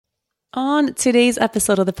On today's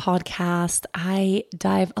episode of the podcast, I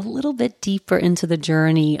dive a little bit deeper into the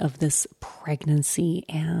journey of this pregnancy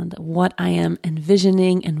and what I am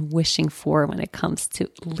envisioning and wishing for when it comes to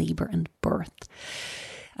labor and birth.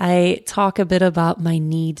 I talk a bit about my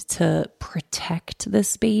need to protect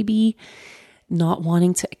this baby, not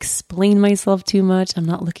wanting to explain myself too much. I'm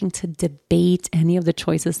not looking to debate any of the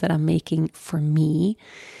choices that I'm making for me,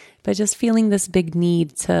 but just feeling this big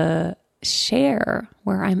need to share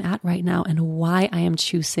where I'm at right now and why I am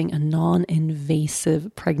choosing a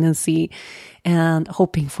non-invasive pregnancy and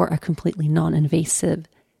hoping for a completely non-invasive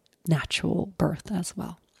natural birth as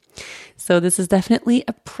well. So this is definitely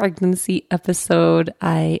a pregnancy episode.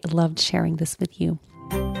 I loved sharing this with you.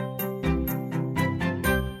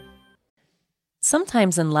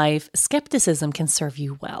 Sometimes in life, skepticism can serve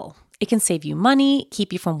you well. It can save you money,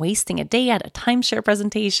 keep you from wasting a day at a timeshare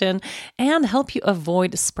presentation, and help you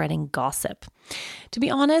avoid spreading gossip. To be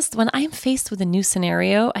honest, when I'm faced with a new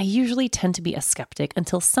scenario, I usually tend to be a skeptic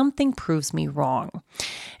until something proves me wrong.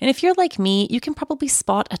 And if you're like me, you can probably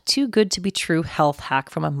spot a too good to be true health hack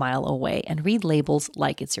from a mile away and read labels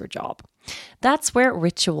like it's your job. That's where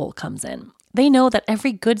Ritual comes in. They know that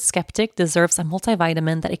every good skeptic deserves a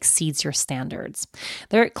multivitamin that exceeds your standards.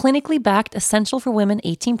 Their clinically backed Essential for Women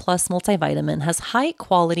 18 Plus multivitamin has high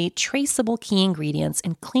quality, traceable key ingredients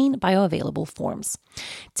in clean, bioavailable forms.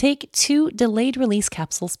 Take 2 delayed release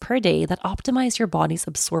capsules per day that optimize your body's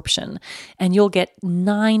absorption, and you'll get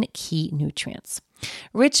 9 key nutrients.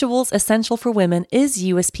 Ritual's Essential for Women is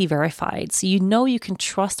USP verified, so you know you can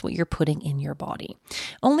trust what you're putting in your body.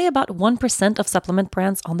 Only about 1% of supplement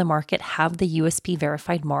brands on the market have the USP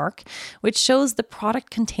verified mark, which shows the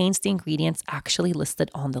product contains the ingredients actually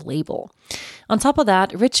listed on the label. On top of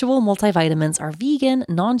that, Ritual multivitamins are vegan,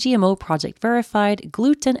 non-GMO project verified,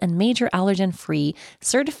 gluten and major allergen free,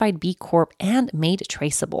 certified B Corp, and made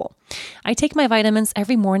traceable. I take my vitamins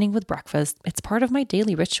every morning with breakfast. It's part of my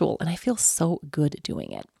daily ritual, and I feel so good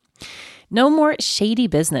doing it. No more shady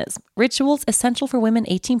business. Ritual's Essential for Women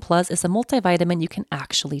 18 Plus is a multivitamin you can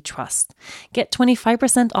actually trust. Get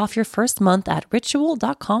 25% off your first month at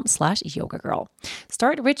ritual.com/yogagirl.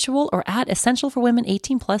 Start Ritual or add Essential for Women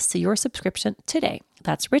 18 Plus to your subscription today.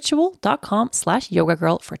 That's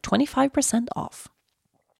ritual.com/yogagirl for 25% off.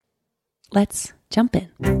 Let's jump in.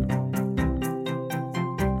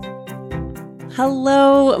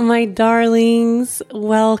 Hello, my darlings.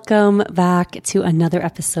 Welcome back to another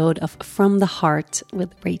episode of From the Heart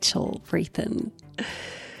with Rachel Breathen.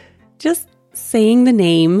 Just saying the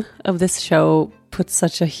name of this show puts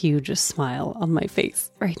such a huge smile on my face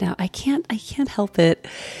right now. I can't help it.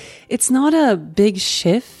 It's not a big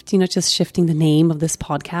shift, just shifting the name of this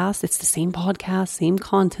podcast. It's the same podcast, same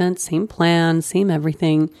content, same plan, same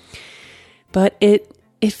everything. But it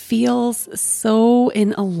feels so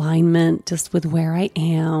in alignment just with where I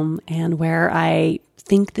am and where I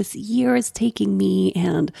think this year is taking me.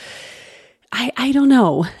 And I don't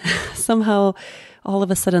know, somehow all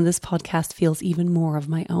of a sudden this podcast feels even more of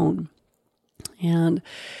my own. And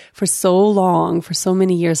for so long, for so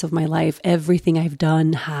many years of my life, everything I've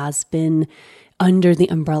done has been under the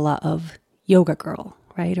umbrella of Yoga Girl,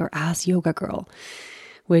 right? Or as Yoga Girl,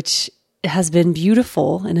 which has been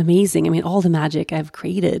beautiful and amazing. I mean, all the magic I've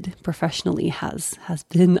created professionally has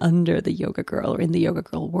been under the Yoga Girl or in the Yoga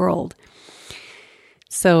Girl world.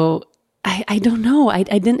 So I don't know. I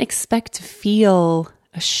didn't expect to feel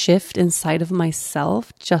a shift inside of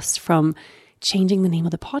myself just from changing the name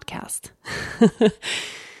of the podcast.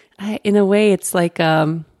 In a way, it's like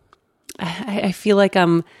I feel like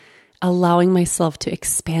I'm allowing myself to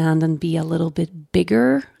expand and be a little bit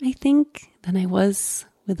bigger, I think, than I was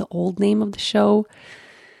with the old name of the show.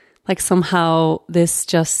 Like somehow this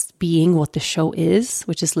just being what the show is,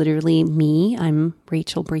 which is literally me. I'm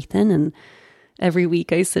Rachel Breathen, and every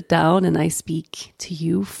week I sit down and I speak to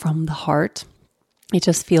you from the heart. It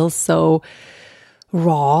just feels so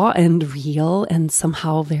raw and real and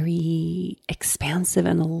somehow very expansive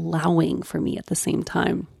and allowing for me at the same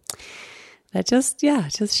time. That just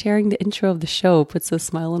sharing the intro of the show puts a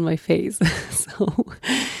smile on my face. So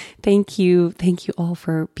thank you all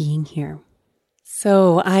for being here.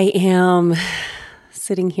 So I am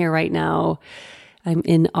sitting here right now. I'm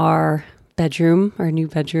in our bedroom, our new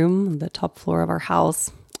bedroom on the top floor of our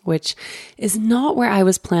house, which is not where I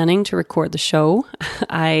was planning to record the show.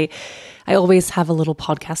 I always have a little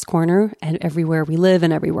podcast corner and everywhere we live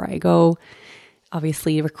and everywhere I go.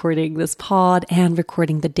 Obviously, recording this pod and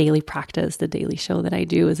recording the daily practice, the daily show that I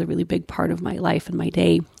do is a really big part of my life and my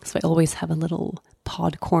day. So I always have a little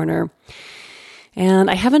pod corner.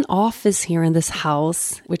 And I have an office here in this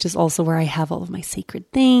house, which is also where I have all of my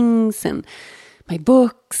sacred things and my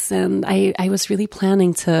books, and I was really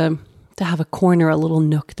planning to have a corner, a little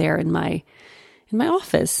nook there in my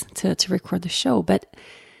office to record the show, but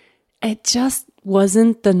it just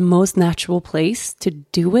wasn't the most natural place to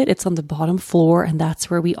do it. It's on the bottom floor, and that's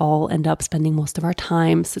where we all end up spending most of our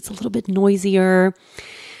time. So it's a little bit noisier.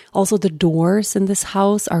 Also, the doors in this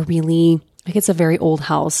house are really, like, it's a very old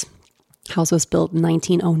house. House was built in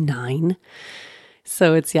 1909.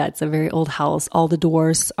 So it's a very old house. All the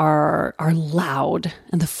doors are loud,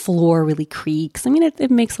 and the floor really creaks. I mean, it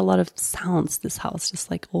makes a lot of sounds, this house, just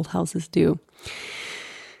like old houses do.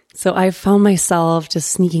 So I found myself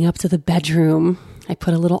just sneaking up to the bedroom. I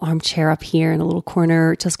put a little armchair up here in a little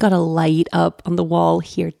corner, just got a light up on the wall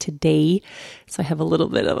here today. So I have a little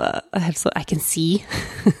bit of so I can see.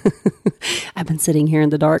 I've been sitting here in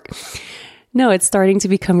the dark. No, it's starting to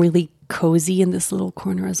become really cozy in this little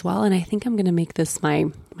corner as well. And I think I'm going to make this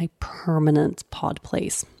my permanent pod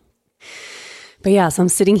place. But yeah, so I'm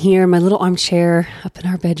sitting here in my little armchair up in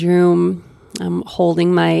our bedroom. I'm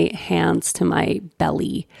holding my hands to my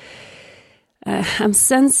belly. I'm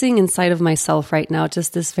sensing inside of myself right now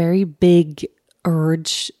just this very big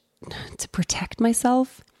urge to protect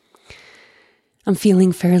myself. I'm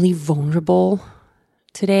feeling fairly vulnerable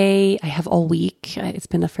today. I have all week. It's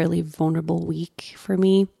been a fairly vulnerable week for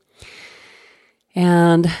me.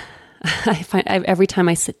 And I find every time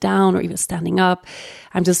I sit down or even standing up,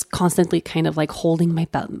 I'm just constantly kind of like holding my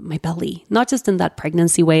belly, not just in that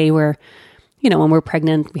pregnancy way where, you know, when we're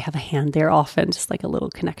pregnant, we have a hand there often, just like a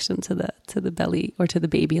little connection to the belly or to the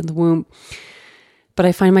baby in the womb. But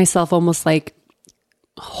I find myself almost like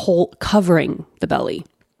covering the belly,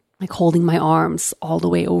 like holding my arms all the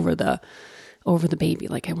way over the baby.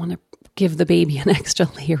 Like I want to give the baby an extra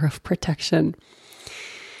layer of protection.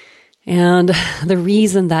 And the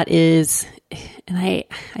reason that is, and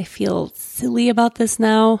I feel silly about this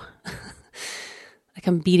now, like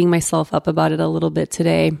I'm beating myself up about it a little bit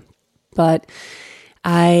today. But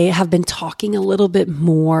I have been talking a little bit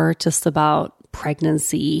more just about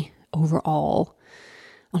pregnancy overall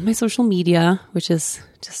on my social media, which is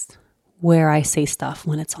just where I say stuff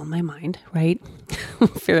when it's on my mind, right?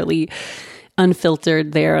 Fairly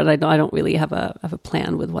unfiltered there, and I don't really have a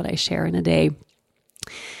plan with what I share in a day.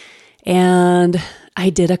 And I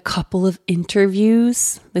did a couple of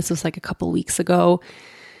interviews. This was like a couple weeks ago,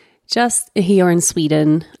 just here in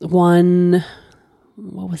Sweden. One,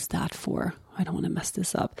 what was that for? I don't want to mess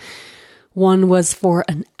this up. One was for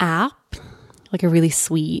an app, like a really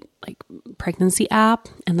sweet, like pregnancy app.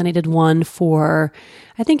 And then I did one for,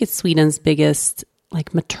 I think it's Sweden's biggest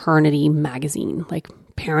like maternity magazine, like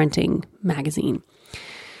parenting magazine.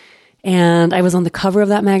 And I was on the cover of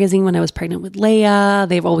that magazine when I was pregnant with Leia.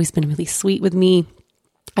 They've always been really sweet with me.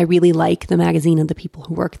 I really like the magazine and the people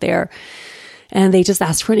who work there. And they just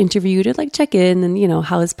asked for an interview to like check in and, you know,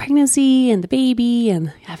 how is pregnancy and the baby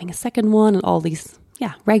and having a second one and all these,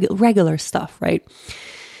 regular stuff, right?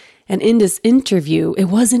 And in this interview, it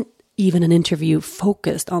wasn't even an interview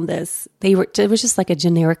focused on this. It was just like a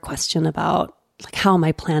generic question about like, how am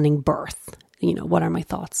I planning birth? You know, what are my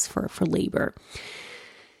thoughts for labor?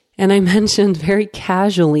 And I mentioned very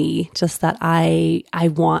casually just that I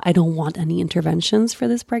don't want any interventions for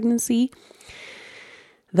this pregnancy,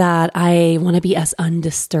 that I want to be as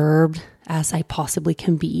undisturbed as I possibly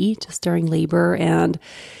can be just during labor, and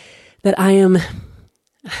that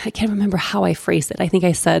I can't remember how I phrased it. I think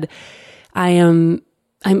I said, I'm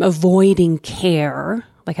avoiding care,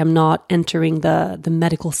 like I'm not entering the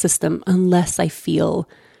medical system unless I feel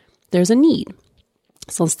there's a need.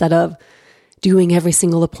 So instead of doing every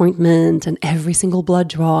single appointment and every single blood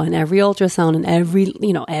draw and every ultrasound and every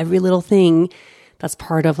little thing that's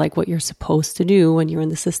part of like what you're supposed to do when you're in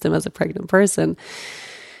the system as a pregnant person,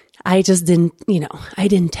 I just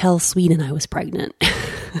didn't tell Sweden I was pregnant.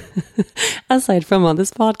 Aside from on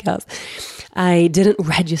this podcast, I didn't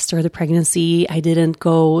register the pregnancy. I didn't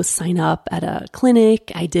go sign up at a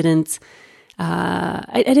clinic. I didn't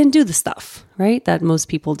do the stuff, right, that most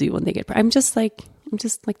people do when they get pregnant. I'm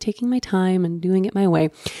just like taking my time and doing it my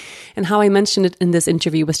way. And how I mentioned it in this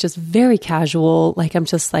interview was just very casual. Like I'm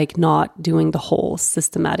just like not doing the whole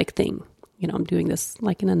systematic thing. You know, I'm doing this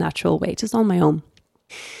like in a natural way, just on my own.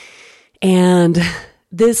 And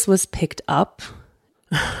this was picked up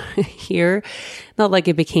here. Not like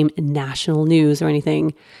it became national news or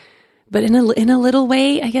anything, but in a little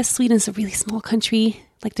way, I guess Sweden's a really small country.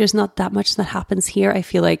 Like there's not that much that happens here. I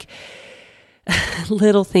feel like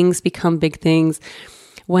little things become big things.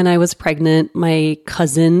 When I was pregnant, my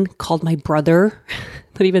cousin called my brother,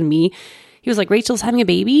 not even me. He was like, Rachel's having a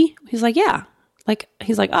baby? He's like, yeah.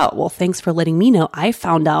 He's like, oh, well, thanks for letting me know. I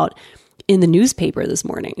found out in the newspaper this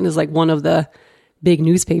morning. And it was like one of the big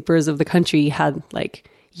newspapers of the country had like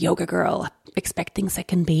yoga girl expecting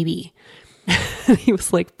second baby. He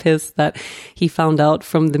was like pissed that he found out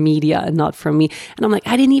from the media and not from me. And I'm like,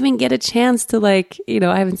 I didn't even get a chance to like,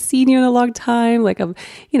 I haven't seen you in a long time. Like,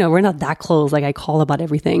 we're not that close. Like I call about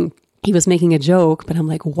everything. He was making a joke, but I'm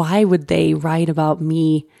like, why would they write about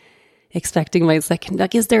me expecting my second?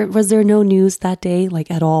 Like, was there no news that day? Like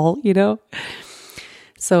at all,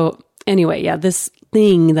 So anyway, yeah, this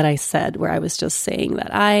thing that I said where I was just saying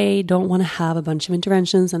that I don't want to have a bunch of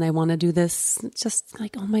interventions and I want to do this just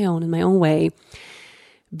like on my own, in my own way,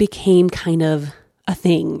 became kind of a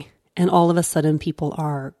thing. And all of a sudden people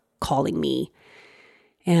are calling me.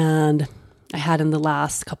 And I had in the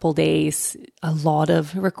last couple days a lot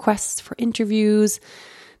of requests for interviews.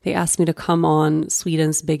 They asked me to come on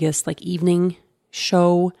Sweden's biggest like evening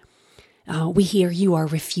show. We hear you are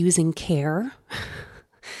refusing care.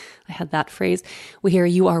 I had that phrase. We hear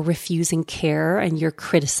you are refusing care and you're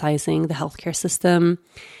criticizing the healthcare system.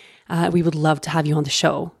 We would love to have you on the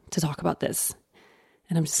show to talk about this.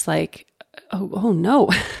 And I'm just like, oh no.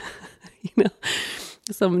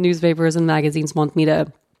 Some newspapers and magazines want me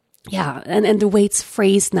to, and the way it's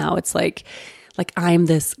phrased now, it's like I'm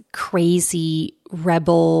this crazy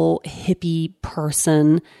rebel hippie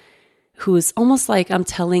person who's almost like I'm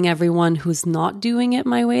telling everyone who's not doing it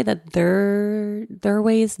my way that their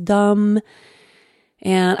way is dumb.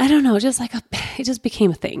 And I don't know, it just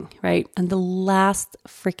became a thing, right? And the last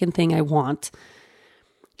freaking thing I want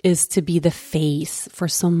is to be the face for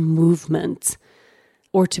some movement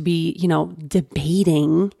or to be,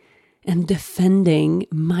 debating and defending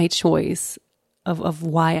my choice of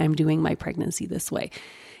why I'm doing my pregnancy this way.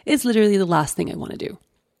 It's literally the last thing I want to do.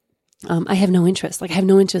 I have no interest. Like I have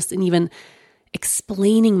no interest in even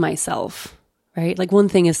explaining myself, right? Like one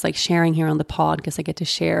thing is like sharing here on the pod because I get to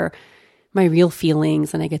share my real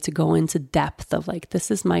feelings and I get to go into depth of like, this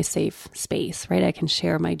is my safe space, right? I can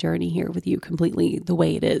share my journey here with you completely the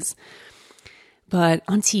way it is. But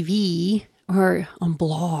on TV or on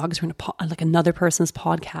blogs or in like another person's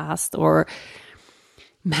podcast or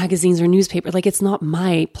magazines or newspapers, like it's not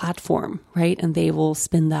my platform, right? And they will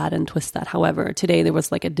spin that and twist that. However, today there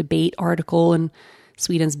was like a debate article in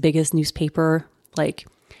Sweden's biggest newspaper, like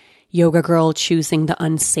yoga girl choosing the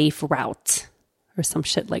unsafe route or some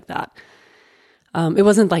shit like that. It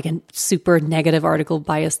wasn't like a super negative article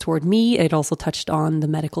biased toward me. It also touched on the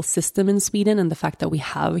medical system in Sweden and the fact that we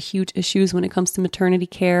have huge issues when it comes to maternity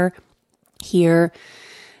care here,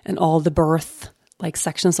 and all the birth like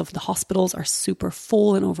sections of the hospitals are super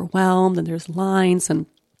full and overwhelmed, and there's lines, and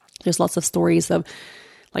there's lots of stories of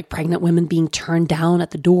like pregnant women being turned down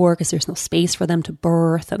at the door because there's no space for them to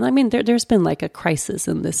birth. And I mean, there's been like a crisis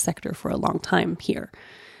in this sector for a long time here.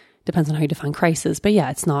 Depends on how you define crisis, but yeah,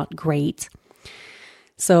 it's not great.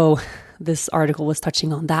 So this article was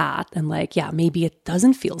touching on that and like, yeah, maybe it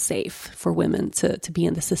doesn't feel safe for women to be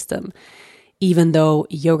in the system, even though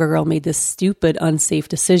Yoga Girl made this stupid, unsafe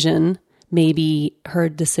decision. Maybe her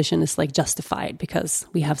decision is like justified because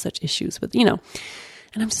we have such issues with, and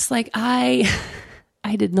I'm just like, I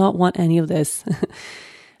did not want any of this.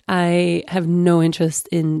 I have no interest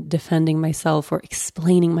in defending myself or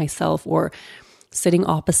explaining myself or sitting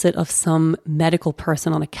opposite of some medical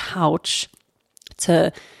person on a couch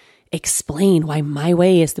to explain why my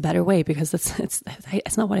way is the better way, because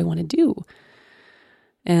it's not what I want to do.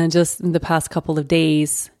 And just in the past couple of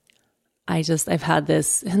days, I've had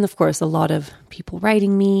this, and of course, a lot of people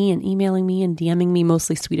writing me and emailing me and DMing me,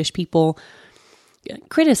 mostly Swedish people,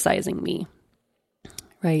 criticizing me,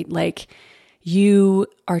 right? Like, you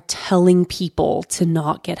are telling people to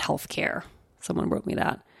not get healthcare. Someone wrote me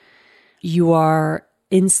that. You are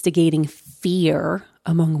instigating fear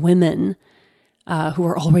among women who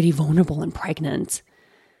are already vulnerable and pregnant.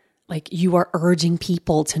 Like, you are urging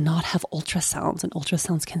people to not have ultrasounds, and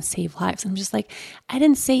ultrasounds can save lives. I'm just like, I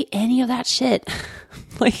didn't say any of that shit.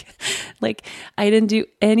 like I didn't do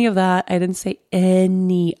any of that. I didn't say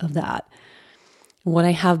any of that. What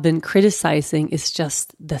I have been criticizing is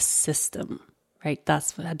just the system, right?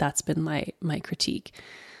 That's been my critique.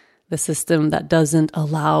 The system that doesn't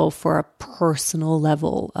allow for a personal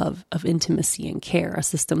level of intimacy and care. A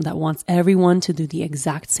system that wants everyone to do the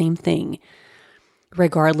exact same thing,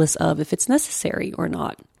 regardless of if it's necessary or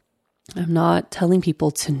not. I'm not telling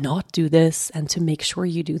people to not do this and to make sure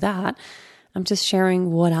you do that. I'm just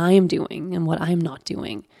sharing what I am doing and what I'm not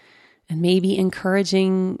doing, and maybe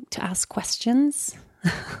encouraging to ask questions.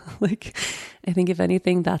 Like, I think if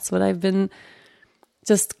anything, that's what I've been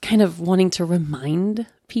just kind of wanting to remind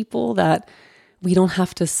people, that we don't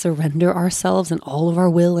have to surrender ourselves and all of our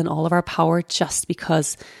will and all of our power just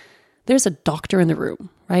because there's a doctor in the room,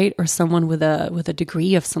 right? Or someone with a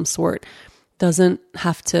degree of some sort doesn't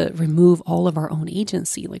have to remove all of our own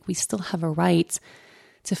agency. Like we still have a right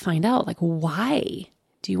to find out, like, why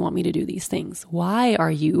do you want me to do these things? Why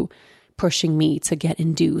are you pushing me to get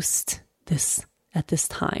induced at this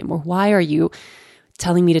time? Or why are you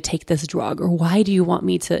telling me to take this drug? Or why do you want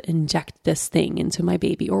me to inject this thing into my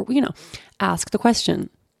baby? Or, ask the question.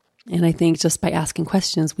 And I think just by asking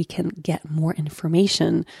questions, we can get more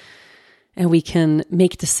information and we can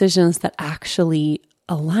make decisions that actually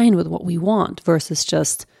align with what we want versus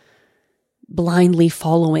just blindly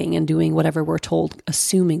following and doing whatever we're told,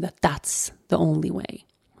 assuming that that's the only way,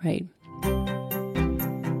 right?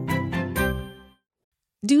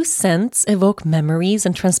 Do scents evoke memories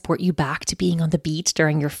and transport you back to being on the beach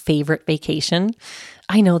during your favorite vacation?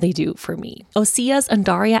 I know they do for me. Osea's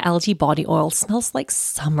Undaria Algae Body Oil smells like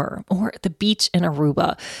summer or the beach in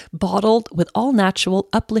Aruba, bottled with all natural,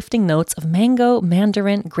 uplifting notes of mango,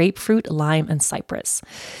 mandarin, grapefruit, lime, and cypress.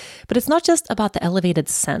 But it's not just about the elevated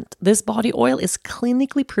scent. This body oil is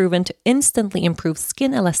clinically proven to instantly improve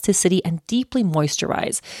skin elasticity and deeply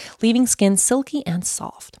moisturize, leaving skin silky and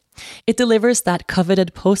soft. It delivers that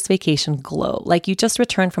coveted post-vacation glow, like you just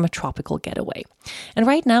returned from a tropical getaway. And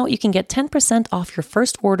right now, you can get 10% off your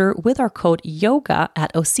first order with our code YOGA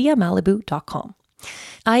at OseaMalibu.com.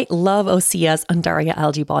 I love Osea's Undaria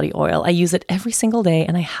Algae Body Oil. I use it every single day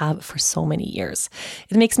and I have for so many years.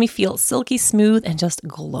 It makes me feel silky smooth and just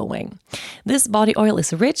glowing. This body oil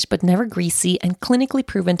is rich but never greasy and clinically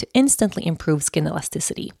proven to instantly improve skin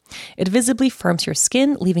elasticity. It visibly firms your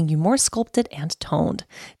skin, leaving you more sculpted and toned.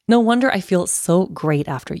 No wonder I feel so great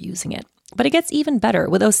after using it. But it gets even better.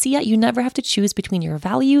 With Osea, you never have to choose between your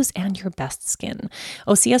values and your best skin.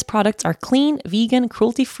 Osea's products are clean, vegan,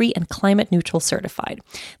 cruelty-free, and climate-neutral certified.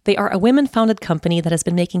 They are a women-founded company that has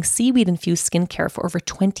been making seaweed-infused skincare for over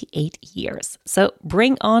 28 years. So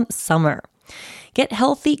bring on summer. Get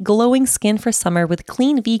healthy, glowing skin for summer with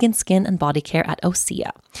clean vegan skin and body care at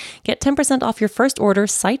Osea. Get 10% off your first order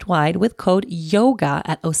site-wide with code YOGA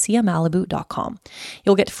at OseaMalibu.com.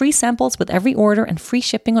 You'll get free samples with every order and free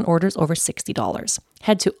shipping on orders over $60.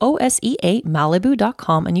 Head to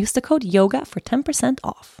OSEAMalibu.com and use the code YOGA for 10%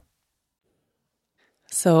 off.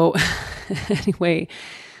 So anyway,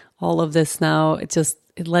 all of this now, it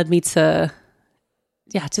led me to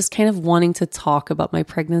just kind of wanting to talk about my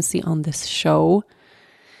pregnancy on this show.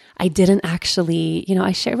 I didn't actually,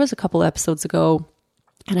 I shared this a couple episodes ago,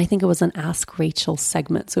 and I think it was an Ask Rachel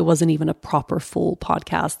segment. So it wasn't even a proper full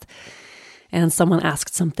podcast. And someone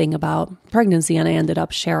asked something about pregnancy, and I ended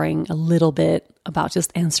up sharing a little bit about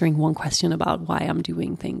just answering one question about why I'm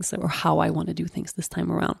doing things or how I want to do things this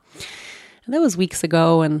time around. And that was weeks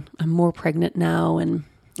ago, and I'm more pregnant now, and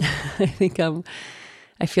I think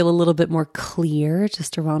I feel a little bit more clear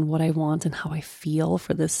just around what I want and how I feel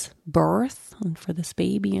for this birth and for this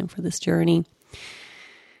baby and for this journey.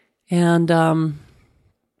 And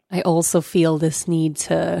I also feel this need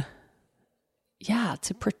to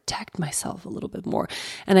protect myself a little bit more.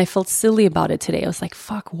 And I felt silly about it today. I was like,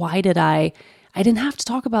 fuck, why did I didn't have to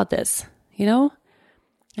talk about this,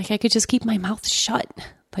 Like I could just keep my mouth shut.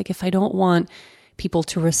 Like if I don't want people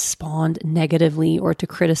to respond negatively or to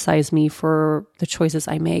criticize me for the choices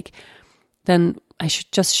I make, then I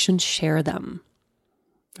shouldn't share them,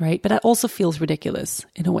 right? But that also feels ridiculous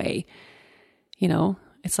in a way,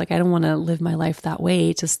 It's like I don't want to live my life that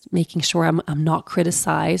way, just making sure I'm not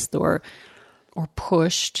criticized or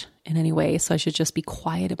pushed in any way. So I should just be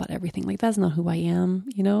quiet about everything. Like that's not who I am,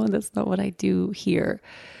 That's not what I do here.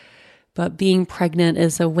 But being pregnant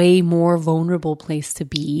is a way more vulnerable place to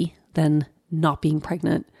be than not being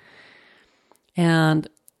pregnant. And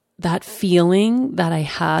that feeling that I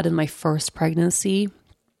had in my first pregnancy,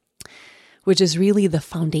 which is really the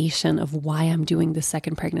foundation of why I'm doing the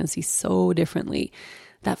second pregnancy so differently,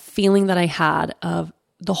 that feeling that I had of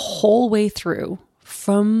the whole way through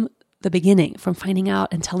from the beginning, from finding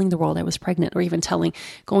out and telling the world I was pregnant, or even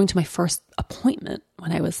going to my first appointment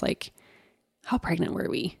when I was like, how pregnant were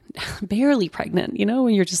we? Barely pregnant,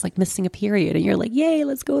 when you're just like missing a period and you're like, yay,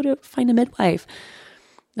 let's go to find a midwife.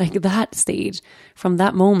 Like that stage, from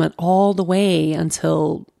that moment all the way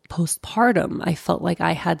until postpartum, I felt like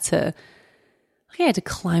I had to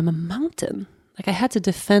climb a mountain. Like I had to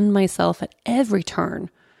defend myself at every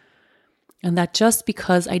turn. And that just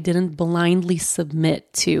because I didn't blindly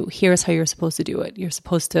submit to, here's how you're supposed to do it. You're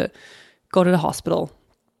supposed to go to the hospital.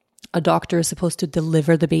 A doctor is supposed to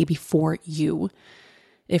deliver the baby for you.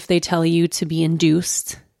 If they tell you to be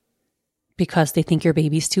induced because they think your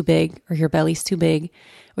baby's too big or your belly's too big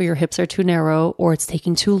or your hips are too narrow or it's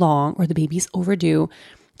taking too long or the baby's overdue,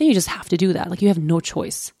 then you just have to do that. Like you have no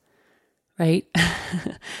choice. right?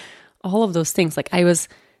 All of those things. Like I was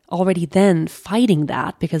already then fighting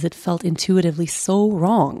that because it felt intuitively so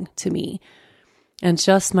wrong to me. And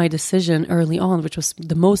just my decision early on, which was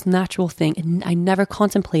the most natural thing, and I never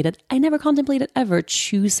contemplated ever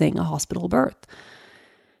choosing a hospital birth.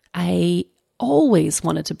 I always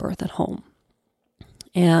wanted to birth at home.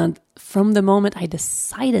 And from the moment I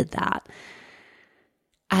decided that,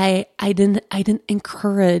 I didn't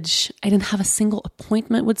have a single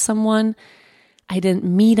appointment with someone. I didn't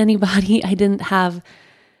meet anybody.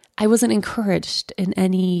 I wasn't encouraged at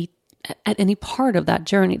any part of that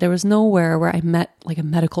journey. There was nowhere where I met like a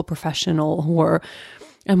medical professional or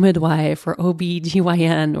a midwife or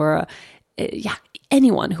OB/GYN or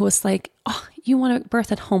anyone who was like, oh, you want to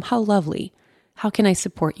birth at home? How lovely. How can I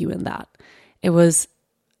support you in that? It was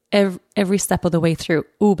every step of the way through.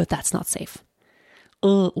 Ooh, but that's not safe.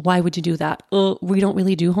 Why would you do that? We don't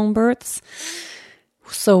really do home births.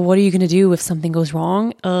 So what are you going to do if something goes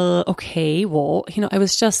wrong? Okay, well, I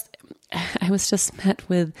was just met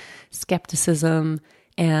with skepticism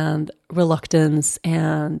and reluctance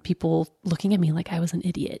and people looking at me like I was an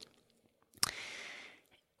idiot.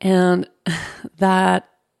 And that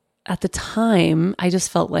at the time, I just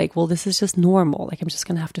felt like, well, this is just normal. Like I'm just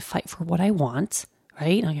going to have to fight for what I want,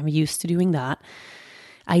 right? Like I'm used to doing that.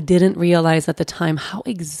 I didn't realize at the time how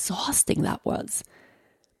exhausting that was.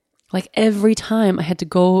 Like every time I had to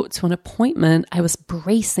go to an appointment, I was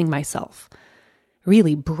bracing myself,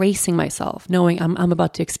 really bracing myself, knowing I'm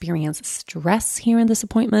about to experience stress here in this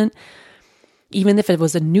appointment. Even if it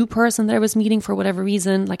was a new person that I was meeting for whatever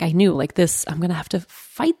reason, like I knew like this, I'm going to have to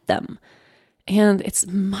fight them. And it's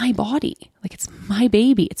my body, like it's my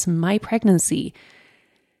baby, it's my pregnancy.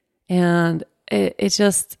 And it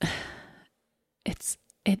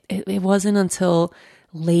wasn't until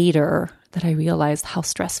later that I realized how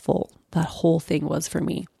stressful that whole thing was for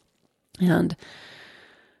me and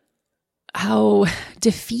how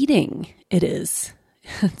defeating it is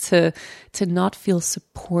to not feel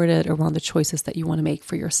supported around the choices that you want to make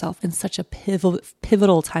for yourself in such a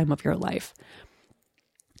pivotal time of your life.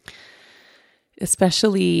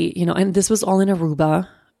 Especially, and this was all in Aruba,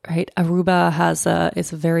 right? Aruba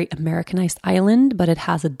it's a very Americanized island, but it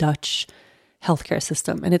has a Dutch healthcare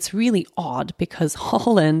system. And it's really odd because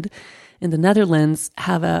Holland and the Netherlands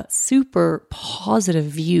have a super positive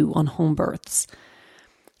view on home births.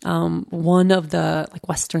 One of the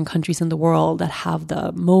Western countries in the world that have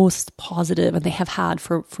the most positive, and they have had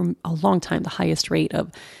for a long time, the highest rate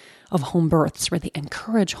of home births, where they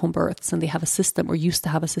encourage home births, and they have a system or used to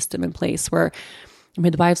have a system in place where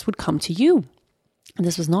midwives would come to you. And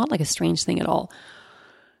this was not like a strange thing at all.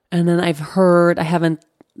 And then I haven't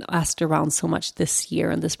asked around so much this year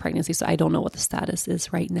in this pregnancy, so I don't know what the status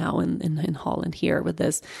is right now in Holland here with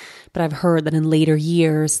this. But I've heard that in later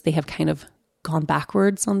years, they have kind of gone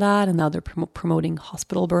backwards on that, and now they're promoting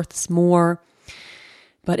hospital births more.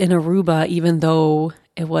 But in Aruba, even though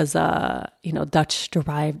it was a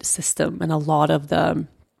Dutch-derived system, and a lot of the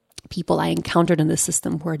people I encountered in this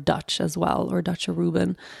system were Dutch as well, or Dutch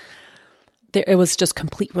Aruban, it was just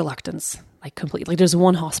complete reluctance, completely. There's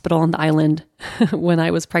one hospital on the island when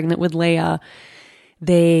I was pregnant with Leia.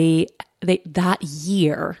 That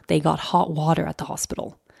year they got hot water at the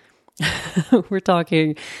hospital. We're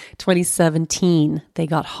talking 2017. They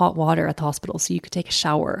got hot water at the hospital so you could take a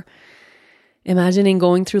shower. Imagining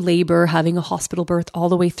going through labor, having a hospital birth all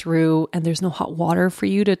the way through, and there's no hot water for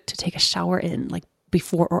you to take a shower in,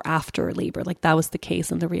 before or after labor. That was the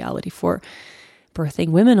case in the reality for birthing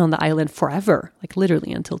women on the island forever,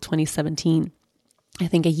 literally until 2017. I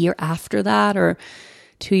think a year after that, or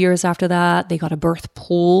 2 years after that, they got a birth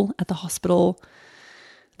pool at the hospital.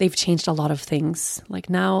 They've changed a lot of things.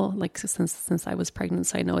 Now, since I was pregnant,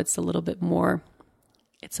 so I know it's a little bit more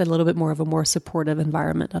of a more supportive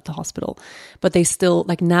environment at the hospital. But they still,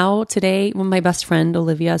 now today, when my best friend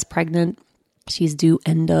Olivia is pregnant, she's due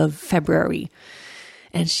end of February.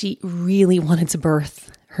 And she really wanted to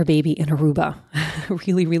birth her baby in Aruba.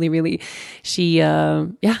 Really, really, really. She,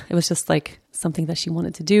 it was just something that she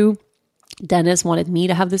wanted to do. Dennis wanted me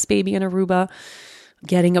to have this baby in Aruba.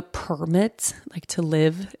 Getting a permit, to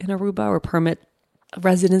live in Aruba, or a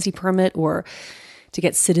residency permit, or to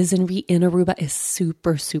get citizenry in Aruba is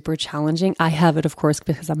super, super challenging. I have it, of course,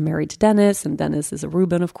 because I'm married to Dennis, and Dennis is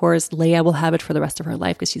Aruban, of course. Leia will have it for the rest of her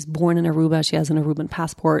life because she's born in Aruba. She has an Aruban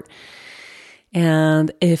passport.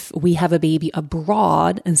 And if we have a baby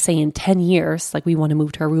abroad and say in 10 years, we want to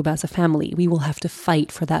move to Aruba as a family, we will have to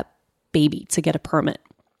fight for that baby to get a permit.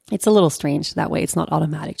 It's a little strange that way. It's not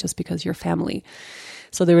automatic just because you're family.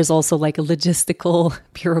 So there is also a logistical,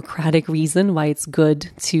 bureaucratic reason why it's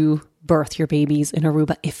good to birth your babies in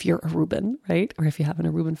Aruba if you're Aruban, right? Or if you have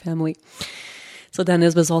an Aruban family. So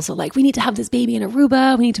Dennis was also like, we need to have this baby in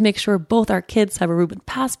Aruba. We need to make sure both our kids have Aruban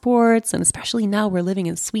passports. And especially now we're living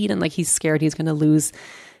in Sweden, like he's scared he's going to lose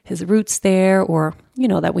his roots there, or, you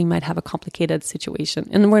know, that we might have a complicated situation.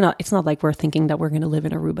 And it's not like we're thinking that we're going to live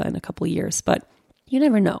in Aruba in a couple of years, but you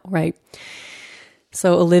never know, right?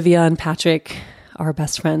 So Olivia and Patrick are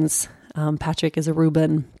best friends. Patrick is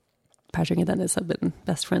Aruban. Patrick and Dennis have been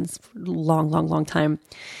best friends for a long time.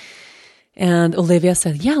 And Olivia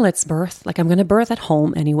said, yeah, let's birth. Like, I'm going to birth at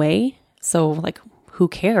home anyway. So like, who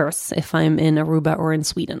cares if I'm in Aruba or in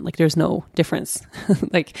Sweden? Like, there's no difference.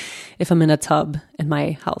 Like, if I'm in a tub in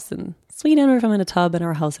my house in Sweden or if I'm in a tub in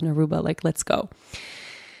our house in Aruba, like, let's go.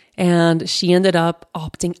 And she ended up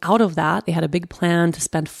opting out of that. They had a big plan to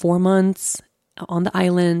spend 4 months on the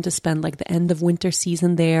island, to spend like the end of winter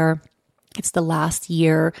season there. It's the last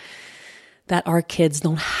year that our kids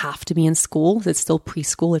don't have to be in school. It's still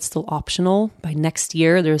preschool. It's still optional. By next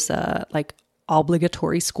year, there's a like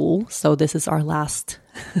obligatory school. So this is our last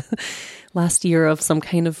year of some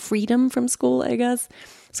kind of freedom from school, I guess.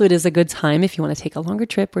 So it is a good time if you want to take a longer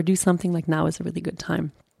trip or do something. Like, now is a really good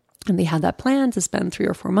time. And they had that plan to spend 3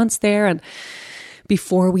 or 4 months there. And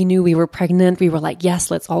before we knew we were pregnant, we were like,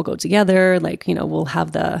 yes, let's all go together. Like, you know, we'll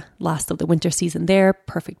have the last of the winter season there.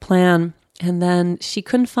 Perfect plan. And then she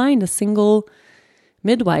couldn't find a single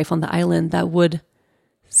midwife on the island that would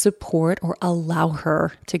support or allow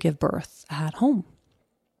her to give birth at home.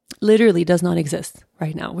 Literally does not exist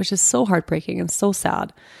right now, which is so heartbreaking and so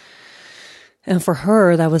sad. And for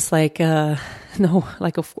her, that was like, no,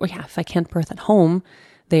 like, yeah, if I can't birth at home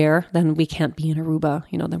there, then we can't be in Aruba,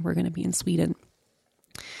 you know, then we're going to be in Sweden.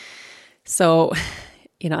 So,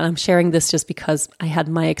 you know, I'm sharing this just because I had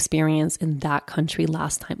my experience in that country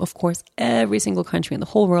last time. Of course, every single country in the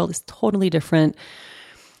whole world is totally different.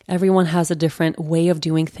 Everyone has a different way of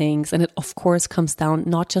doing things. And it, of course, comes down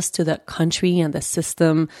not just to the country and the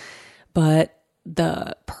system, but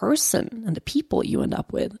the person and the people you end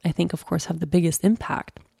up with, I think, of course, have the biggest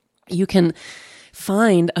impact. You can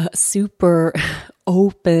find a super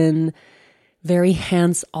open, very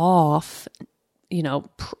hands-off, you know,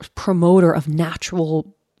 promoter of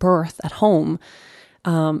natural birth at home,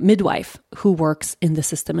 midwife who works in the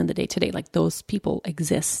system in the day-to-day. Like, those people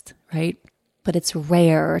exist, right? But it's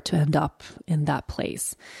rare to end up in that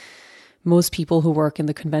place. Most people who work in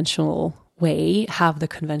the conventional way have the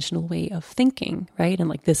conventional way of thinking, right? And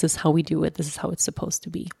like, this is how we do it. This is how it's supposed to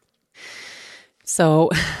be. So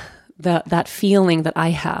that feeling that I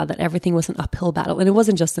had, that everything was an uphill battle, and it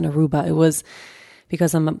wasn't just in Aruba, it was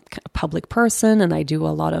because I'm a public person and I do a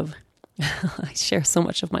lot of, I share so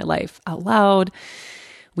much of my life out loud.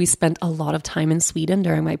 We spent a lot of time in Sweden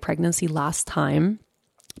during my pregnancy last time,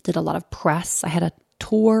 did a lot of press. I had a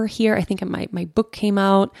tour here. I think my book came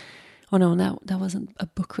out. Oh no, that wasn't a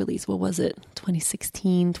book release. What was it?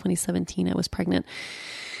 2016, 2017, I was pregnant.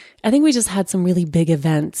 I think we just had some really big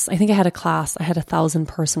events. I think I had a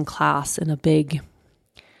 1,000-person class in a big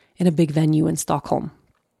venue in Stockholm.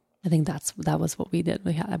 I think that was what we did.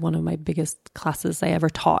 We had one of my biggest classes I ever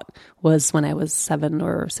taught was when I was 7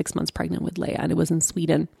 or 6 months pregnant with Leia, and it was in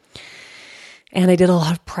Sweden. And I did a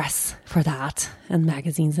lot of press for that, and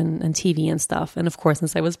magazines and TV and stuff. And of course,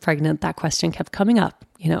 since I was pregnant, that question kept coming up,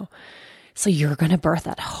 you know, so you're going to birth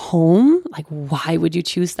at home? Like, why would you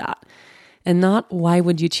choose that? And not why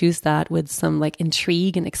would you choose that with some like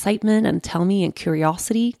intrigue and excitement and tell me and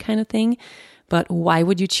curiosity kind of thing, but why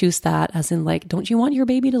would you choose that as in like, don't you want your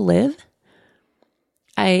baby to live?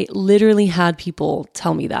 I literally had people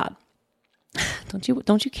tell me that.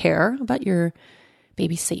 Don't you care about your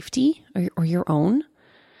baby's safety or your own?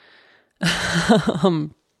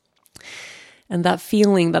 And that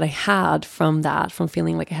feeling that I had from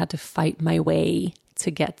feeling like I had to fight my way to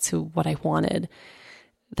get to what I wanted,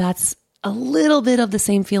 that's a little bit of the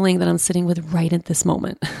same feeling that I'm sitting with right at this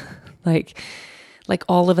moment. Like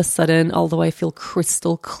all of a sudden, although I feel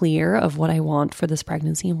crystal clear of what I want for this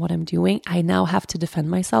pregnancy and what I'm doing, I now have to defend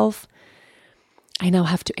myself. I now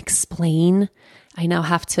have to explain. I now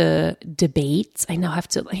have to debate. I now have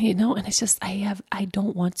to, you know, and it's just, I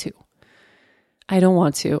don't want to.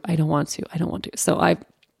 So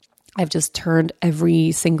I've just turned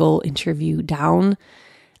every single interview down.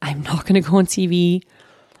 I'm not going to go on TV.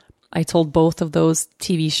 I told both of those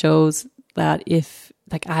TV shows that if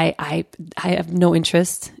like I have no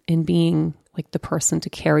interest in being like the person to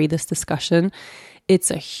carry this discussion.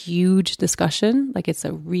 It's a huge discussion. Like, it's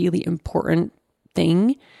a really important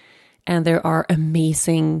thing. And there are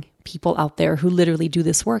amazing people out there who literally do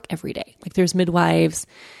this work every day. Like, there's midwives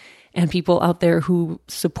and people out there who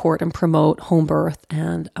support and promote home birth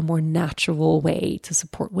and a more natural way to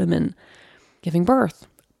support women giving birth,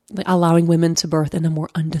 allowing women to birth in a more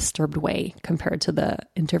undisturbed way compared to the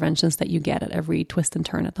interventions that you get at every twist and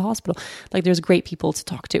turn at the hospital. Like, there's great people to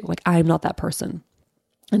talk to. Like, I'm not that person,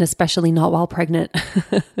 and especially not while pregnant.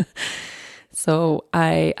 So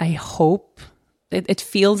I hope it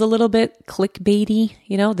feels a little bit clickbaity.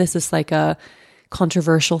 You know, this is like a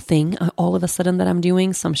controversial thing all of a sudden that I'm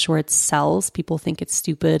doing. So I'm sure it sells. People think it's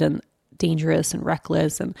stupid and dangerous and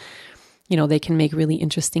reckless, and you know, they can make really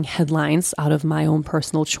interesting headlines out of my own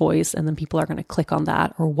personal choice, and then people are going to click on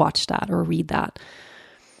that or watch that or read that.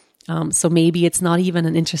 So maybe it's not even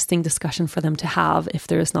an interesting discussion for them to have if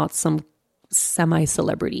there's not some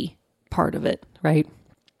semi-celebrity part of it, right?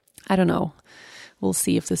 I don't know. We'll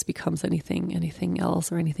see if this becomes anything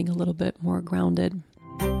else or anything a little bit more grounded.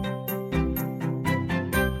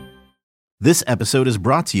 This episode is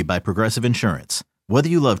brought to you by Progressive Insurance. Whether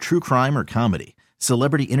you love true crime or comedy,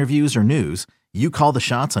 celebrity interviews or news, you call the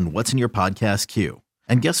shots on what's in your podcast queue.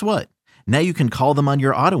 And guess what? Now you can call them on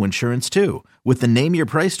your auto insurance too with the Name Your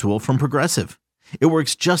Price tool from Progressive. It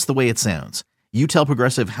works just the way it sounds. You tell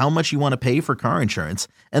Progressive how much you want to pay for car insurance,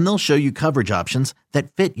 and they'll show you coverage options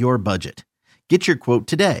that fit your budget. Get your quote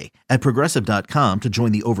today at Progressive.com to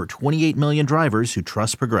join the over 28 million drivers who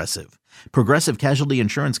trust Progressive. Progressive Casualty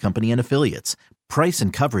Insurance Company and Affiliates. Price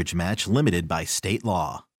and coverage match limited by state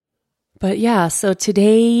law. But yeah, so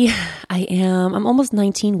today I'm almost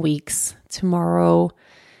 19 weeks. Tomorrow,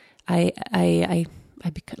 I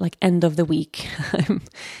like end of the week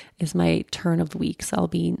is my turn of the week. So I'll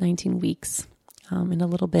be 19 weeks in a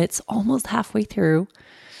little bit. It's almost halfway through,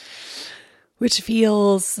 which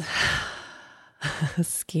feels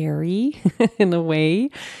scary in a way.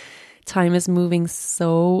 Time is moving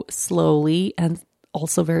so slowly and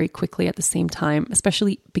also very quickly at the same time,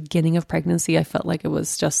 especially beginning of pregnancy. I felt like it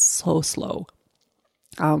was just so slow.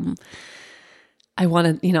 I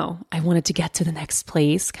wanted to get to the next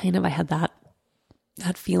place. Kind of, I had that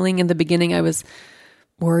feeling in the beginning. I was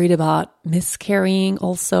worried about miscarrying.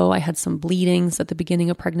 Also, I had some bleedings at the beginning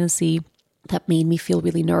of pregnancy that made me feel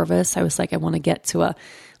really nervous. I was like, I want to get to a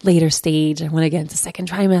later stage. I want to get into second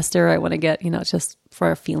trimester. I want to get, just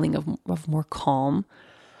for a feeling of more calm.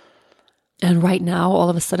 And right now, all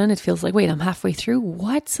of a sudden, it feels like, wait, I'm halfway through.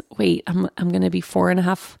 What? Wait, I'm going to be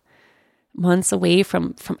 4.5 months away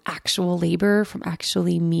from actual labor, from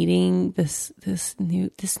actually meeting this new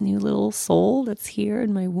little soul that's here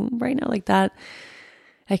in my womb right now. Like that,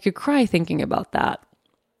 I could cry thinking about that.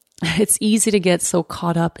 It's easy to get so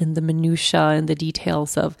caught up in the minutia and the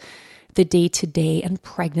details of the day-to-day and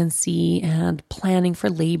pregnancy and planning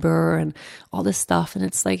for labor and all this stuff. And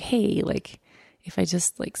it's like, hey, like if I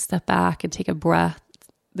just like step back and take a breath,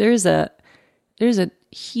 there's a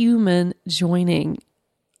human joining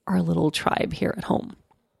our little tribe here at home.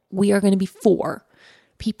 We are going to be 4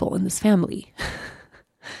 people in this family.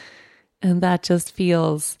 And that just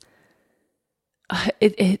feels,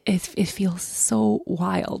 it feels so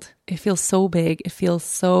wild. It feels so big. It feels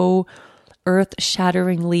so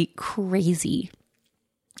earth-shatteringly crazy.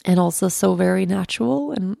 And also so very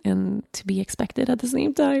natural and to be expected at the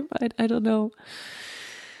same time. I don't know.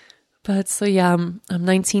 But so yeah, I'm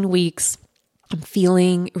 19 weeks. I'm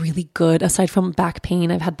feeling really good. Aside from back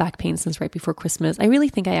pain, I've had back pain since right before Christmas. I really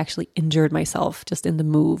think I actually injured myself just in the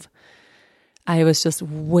move. I was just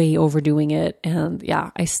way overdoing it. And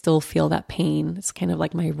yeah, I still feel that pain. It's kind of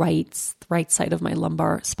like my right side of my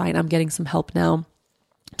lumbar spine. I'm getting some help now.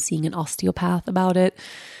 I'm seeing an osteopath about it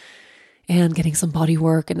and getting some body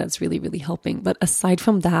work. And that's really, really helping. But aside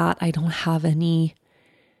from that, I don't have any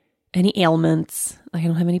ailments. I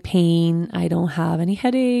don't have any pain. I don't have any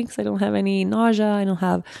headaches. I don't have any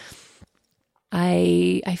nausea.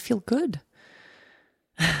 I feel good.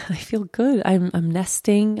 I feel good. I'm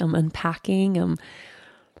nesting. I'm unpacking.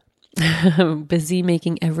 I'm busy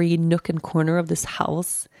making every nook and corner of this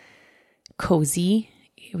house cozy.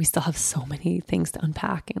 We still have so many things to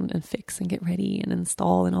unpack and fix and get ready and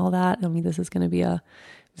install and all that. I mean, this is going to be a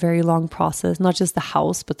very long process, not just the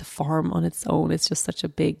house, but the farm on its own. It's just such a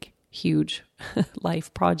big, huge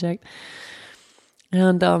life project.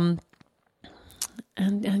 And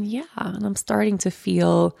yeah, and I'm starting to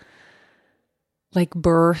feel like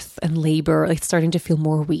birth and labor, like starting to feel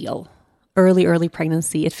more real. Early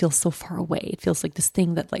pregnancy, it feels so far away. It feels like this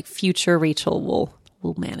thing that like future Rachel will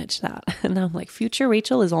manage that. And now I'm like, future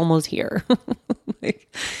Rachel is almost here.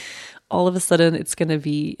 Like all of a sudden it's going to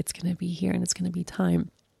be here and it's going to be time.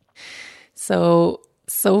 So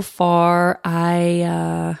far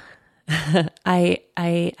I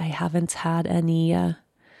haven't had any,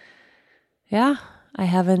 I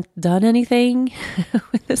haven't done anything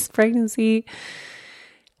with this pregnancy.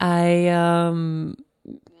 I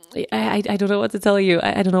don't know what to tell you.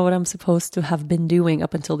 I don't know what I'm supposed to have been doing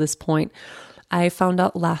up until this point. I found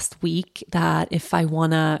out last week that if I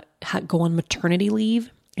want to go on maternity leave,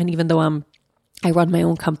 and even though I run my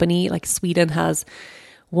own company, like Sweden has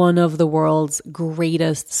one of the world's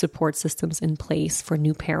greatest support systems in place for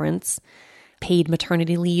new parents, paid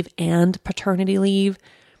maternity leave and paternity leave,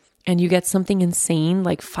 and you get something insane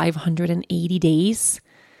like 580 days.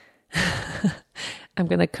 I'm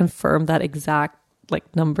going to confirm that exact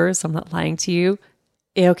number, so I'm not lying to you.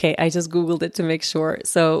 Okay, I just Googled it to make sure.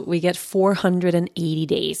 So we get 480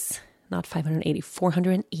 days, not 580,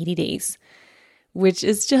 480 days, which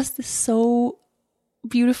is just so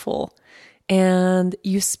beautiful. And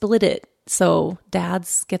you split it. So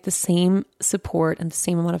dads get the same support and the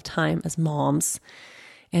same amount of time as moms.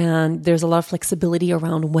 And there's a lot of flexibility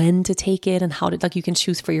around when to take it and how to, you can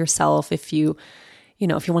choose for yourself if you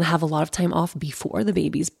want to have a lot of time off before the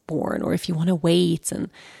baby's born, or if you want to wait and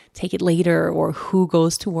take it later, or who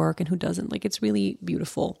goes to work and who doesn't. It's really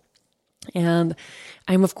beautiful. And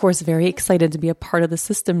I'm, of course, very excited to be a part of the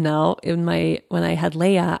system now. When I had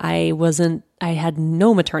Leia, I had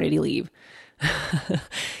no maternity leave.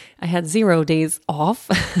 I had 0 days off,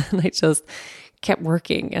 and I just kept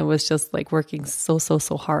working and was just working so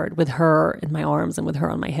hard with her in my arms and with her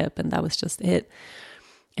on my hip. And that was just it.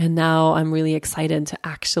 And now I'm really excited to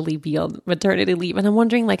actually be on maternity leave. And I'm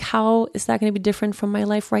wondering, how is that going to be different from my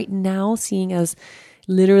life right now, seeing as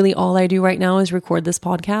literally all I do right now is record this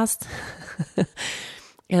podcast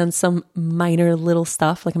and some minor little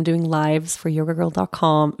stuff. I'm doing lives for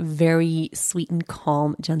yogagirl.com, very sweet and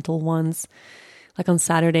calm, gentle ones. On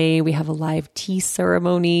Saturday, we have a live tea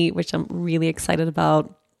ceremony, which I'm really excited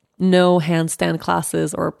about. No handstand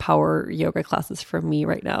classes or power yoga classes for me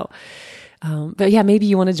right now. But yeah, maybe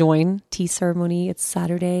you want to join tea ceremony. It's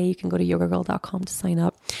Saturday. You can go to yogagirl.com to sign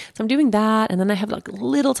up. So I'm doing that. And then I have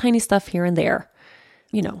little tiny stuff here and there,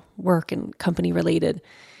 work and company related.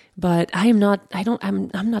 But I'm not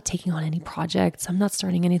taking on any projects. I'm not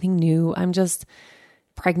starting anything new. I'm just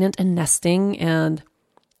pregnant and nesting and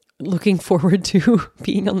looking forward to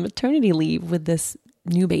being on maternity leave with this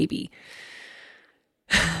new baby,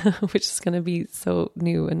 which is going to be so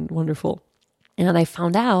new and wonderful. And I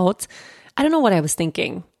found out, I don't know what I was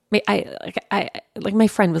thinking. My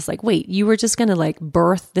friend was like, wait, you were just going to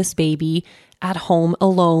birth this baby at home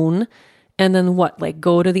alone and then what,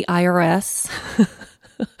 go to the IRS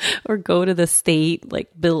or go to the state,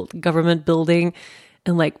 government building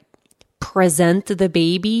and present the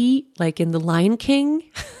baby in the Lion King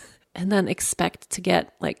and then expect to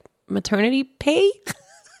get maternity pay?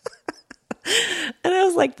 And I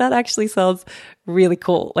was like, that actually sounds really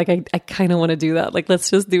cool. I kind of want to do that. Let's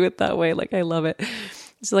just do it that way. I love it.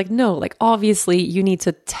 She's like, no, obviously you need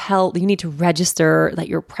to register that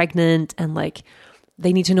you're pregnant and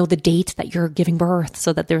they need to know the date that you're giving birth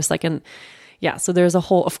so that there's so there's a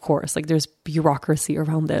whole, of course, there's bureaucracy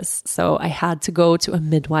around this. So I had to go to a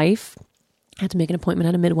midwife. I had to make an appointment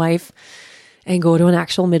at a midwife and go to an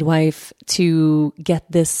actual midwife to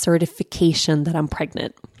get this certification that I'm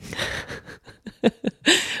pregnant.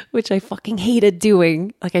 Which I fucking hated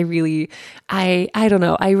doing. I don't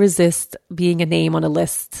know. I resist being a name on a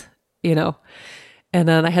list, And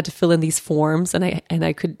then I had to fill in these forms and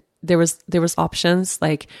I could, there was options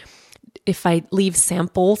if I leave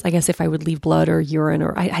samples, I guess if I would leave blood or urine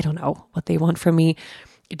or I don't know what they want from me.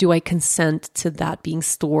 Do I consent to that being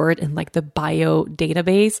stored in the bio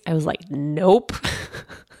database? I was like, nope.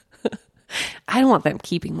 I don't want them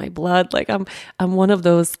keeping my blood. I'm one of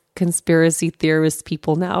those conspiracy theorist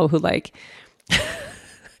people now who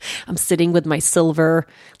I'm sitting with my silver,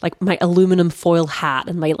 my aluminum foil hat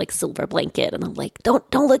and my silver blanket. And I'm like,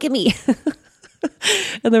 don't look at me.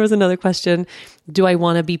 And there was another question. Do I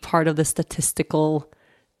want to be part of the statistical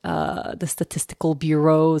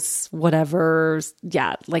bureaus, whatever.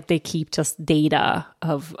 Yeah. They keep just data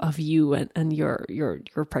of you and your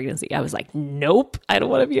pregnancy. I was like, nope, I don't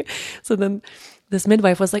want to be. So then this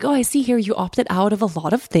midwife was like, oh, I see here you opted out of a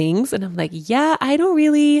lot of things. And I'm like, yeah, I'm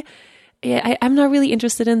not really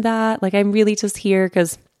interested in that. I'm really just here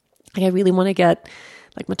because I really want to get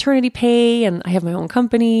maternity pay and I have my own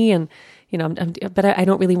company and, but I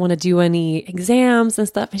don't really want to do any exams and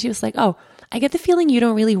stuff. And she was like, oh, I get the feeling you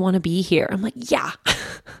don't really want to be here. I'm like, yeah.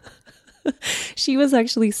 She was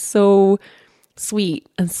actually so sweet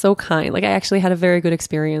and so kind. I actually had a very good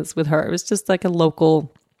experience with her. It was just a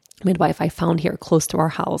local midwife I found here close to our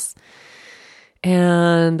house.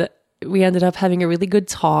 And we ended up having a really good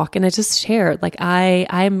talk. And I just shared,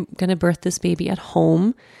 I'm going to birth this baby at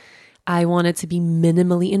home. I want it to be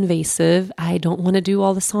minimally invasive. I don't want to do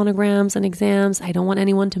all the sonograms and exams. I don't want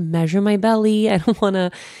anyone to measure my belly. I don't want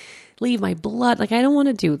to leave my blood. Like, I don't want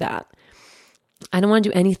to do that. I don't want to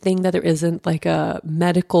do anything that there isn't like a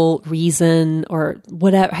medical reason or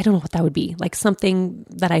whatever. I don't know what that would be. Like something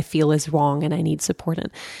that I feel is wrong and I need support in.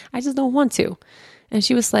 I just don't want to. And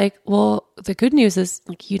she was like, well, the good news is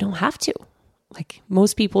like, you don't have to. Like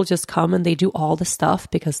most people just come and they do all the stuff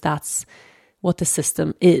because that's what the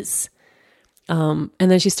system is. And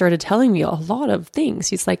then she started telling me a lot of things.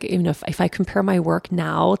 She's like, even if I compare my work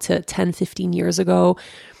now to 10, 15 years ago,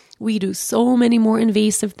 we do so many more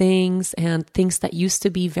invasive things and things that used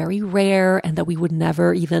to be very rare and that we would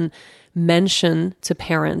never even mention to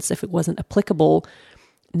parents if it wasn't applicable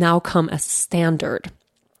now come as standard.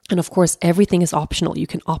 And of course, everything is optional. You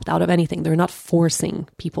can opt out of anything. They're not forcing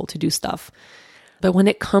people to do stuff. But when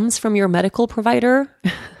it comes from your medical provider,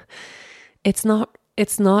 it's not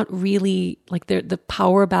really like the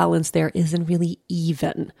power balance there isn't really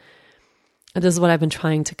even. And this is what I've been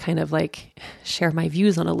trying to kind of like share my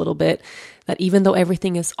views on a little bit, that even though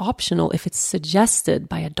everything is optional, if it's suggested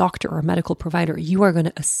by a doctor or a medical provider, you are going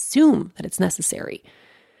to assume that it's necessary.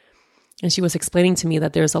 And she was explaining to me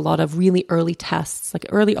that there's a lot of really early tests, like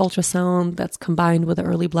early ultrasound that's combined with an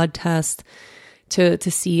early blood test to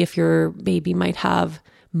see if your baby might have,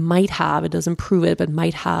 it doesn't prove it, but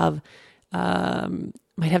might have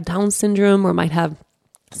Down syndrome or might have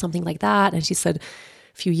something like that. And she said,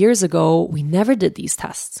 a few years ago, we never did these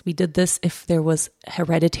tests. We did this if there was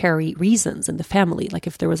hereditary reasons in the family, like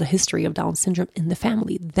if there was a history of Down syndrome in the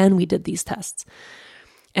family, then we did these tests.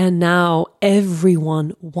 And now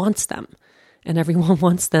everyone wants them. And everyone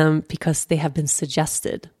wants them because they have been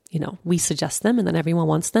suggested. You know, we suggest them and then everyone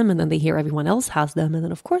wants them and then they hear everyone else has them. And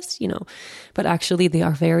then of course, but actually they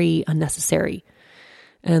are very unnecessary.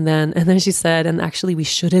 And then she said, and actually we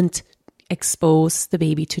shouldn't expose the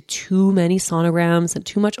baby to too many sonograms and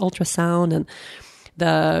too much ultrasound, and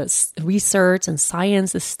the research and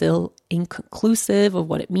science is still inconclusive of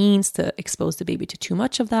what it means to expose the baby to too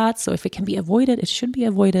much of that. So if it can be avoided, it should be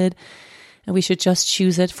avoided, and we should just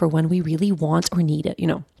choose it for when we really want or need it,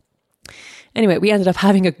 Anyway, we ended up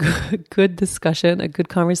having a good discussion, a good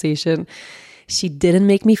conversation. She didn't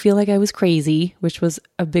make me feel like I was crazy, which was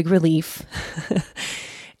a big relief.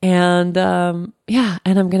 And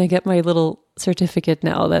and I'm going to get my little certificate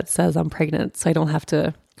now that says I'm pregnant, so I don't have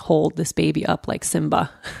to hold this baby up like Simba.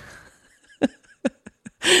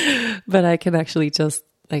 But I can actually just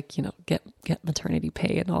get maternity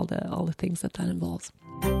pay and all the things that involves.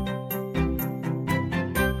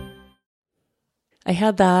 I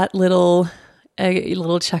had that little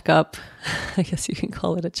checkup. I guess you can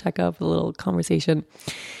call it a checkup, a little conversation.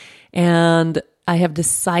 And I have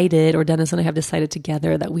decided, or Dennis and I have decided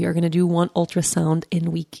together, that we are going to do one ultrasound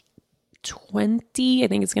in week 20. I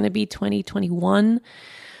think it's going to be 2021.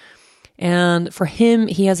 And for him,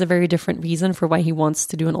 he has a very different reason for why he wants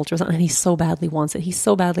to do an ultrasound. And he so badly wants it. He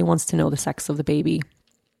so badly wants to know the sex of the baby.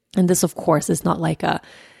 And this, of course, is not like a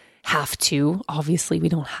have to. Obviously, we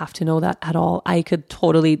don't have to know that at all. I could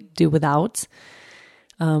totally do without.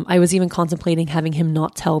 I was even contemplating having him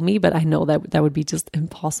not tell me, but I know that would be just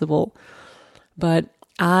impossible. But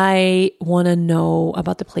I want to know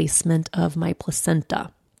about the placement of my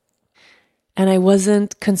placenta. And I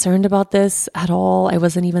wasn't concerned about this at all. I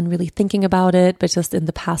wasn't even really thinking about it, but just in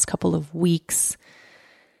the past couple of weeks,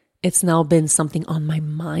 it's now been something on my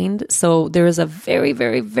mind. So there is a very,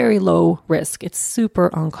 very, very low risk. It's super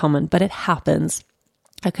uncommon, but it happens.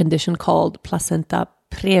 A condition called placenta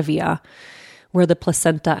previa, where the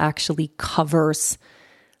placenta actually covers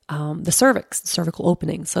the cervix, the cervical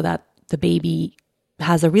opening, so that the baby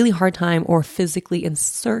has a really hard time, or physically in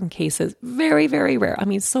certain cases, very, very rare. I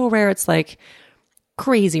mean, so rare, it's like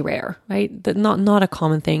crazy rare, right? Not a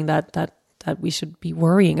common thing that we should be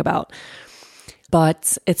worrying about.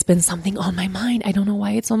 But it's been something on my mind. I don't know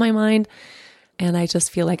why it's on my mind. And I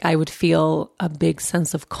just feel like I would feel a big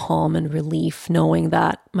sense of calm and relief knowing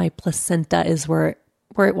that my placenta is where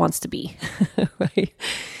it wants to be, right?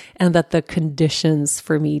 And that the conditions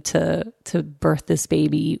for me to birth this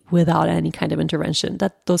baby without any kind of intervention,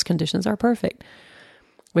 that those conditions are perfect,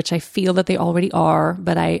 which I feel that they already are.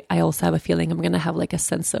 But I also have a feeling I'm going to have like a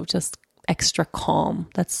sense of just extra calm.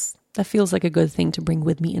 That feels like a good thing to bring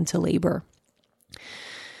with me into labor.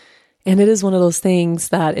 And it is one of those things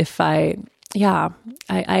that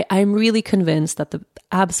I'm really convinced that the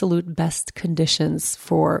absolute best conditions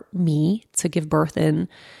for me to give birth in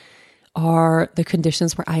are the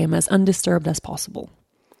conditions where I am as undisturbed as possible,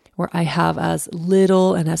 where I have as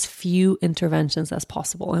little and as few interventions as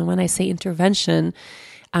possible. And when I say intervention,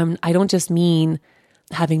 I don't just mean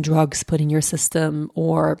having drugs put in your system,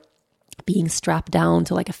 or being strapped down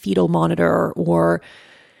to like a fetal monitor, or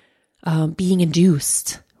being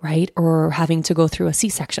induced, right? Or having to go through a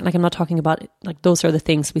C-section. Like, I'm not talking about, like, those are the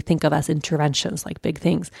things we think of as interventions, like big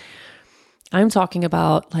things. I'm talking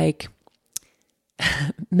about like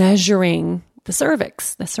measuring the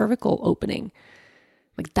cervix, the cervical opening.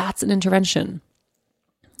 Like, that's an intervention.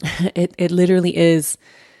 It literally is,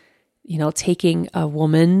 taking a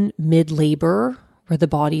woman mid-labor where the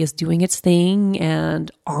body is doing its thing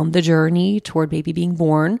and on the journey toward baby being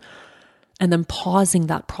born, and then pausing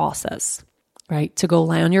that process, right? To go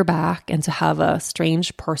lie on your back and to have a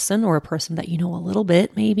strange person, or a person that you know a little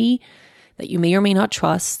bit, maybe, that you may or may not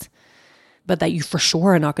trust, but that you for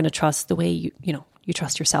sure are not going to trust the way you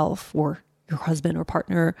trust yourself or your husband or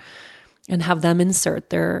partner, and have them insert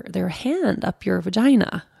their hand up your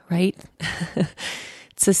vagina, right?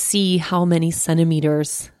 To see how many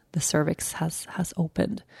centimeters the cervix has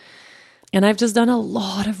opened. And I've just done a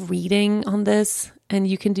lot of reading on this, and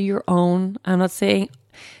you can do your own. I'm not saying,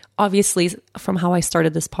 obviously, from how I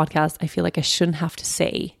started this podcast, I feel like I shouldn't have to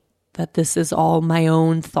say that this is all my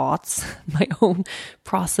own thoughts, my own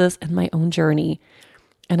process, and my own journey.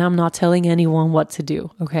 And I'm not telling anyone what to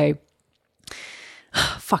do, okay?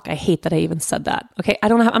 Fuck, I hate that I even said that. Okay,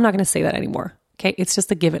 I'm not going to say that anymore. Okay, it's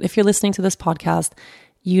just a given. If you're listening to this podcast,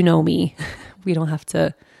 you know me. We don't have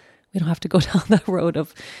to go down that road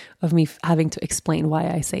of me having to explain why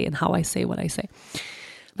I say and how I say what I say.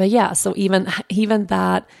 But yeah, so even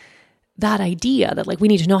that idea that, like, we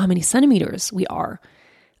need to know how many centimeters we are.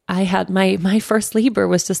 I had my first labor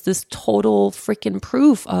was just this total freaking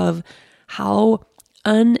proof of how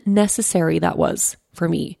unnecessary that was for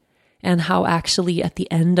me. And how actually at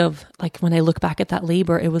the end of, like, when I look back at that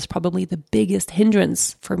labor, it was probably the biggest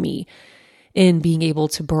hindrance for me in being able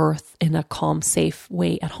to birth in a calm, safe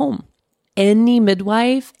way at home. Any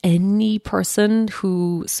midwife, any person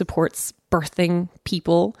who supports birthing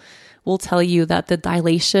people will tell you that the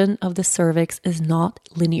dilation of the cervix is not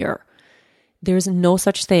linear. There's no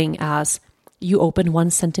such thing as you open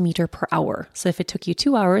 1 centimeter per hour. So if it took you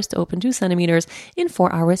 2 hours to open 2 centimeters, in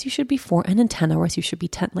 4 hours, you should be 4, and in 10 hours, you should be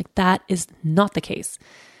 10. Like, that is not the case.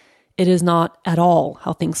 It is not at all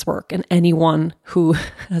how things work. And anyone who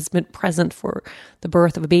has been present for the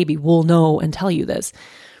birth of a baby will know and tell you this.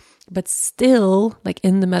 But still, like,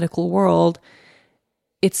 in the medical world,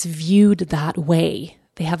 it's viewed that way.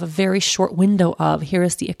 They have a very short window of, here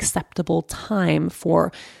is the acceptable time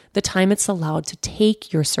for the time it's allowed to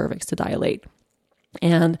take your cervix to dilate.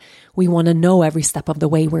 And we want to know every step of the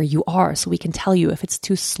way where you are, so we can tell you if it's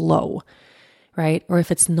too slow, right? Or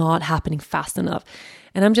if it's not happening fast enough.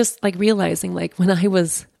 And I'm just like realizing, like, when I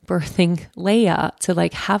was birthing Leia, to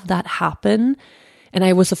like have that happen, and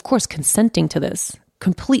I was of course consenting to this,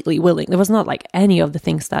 completely willing. There was not like any of the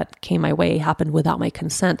things that came my way happened without my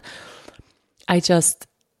consent. I just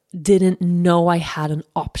didn't know I had an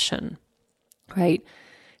option, right?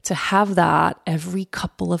 To have that every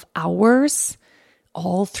couple of hours,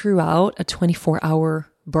 all throughout a 24-hour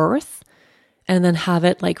birth, and then have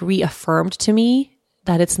it like reaffirmed to me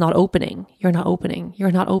that it's not opening. You're not opening.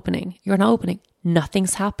 You're not opening. You're not opening.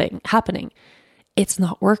 Nothing's happening. It's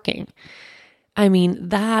not working. I mean,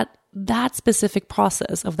 that specific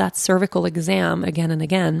process of that cervical exam again and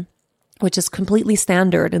again, which is completely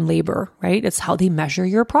standard in labor, right? It's how they measure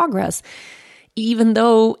your progress, even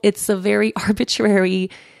though it's a very arbitrary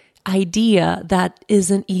idea that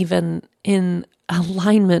isn't even in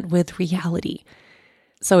alignment with reality.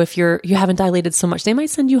 So if you haven't dilated so much, they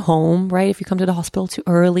might send you home, right? If you come to the hospital too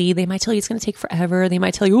early, they might tell you it's going to take forever. They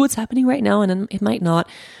might tell you, oh, it's happening right now, and then it might not.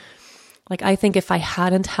 Like, I think if I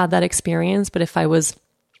hadn't had that experience, but if I was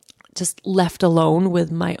just left alone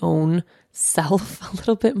with my own self a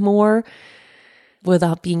little bit more,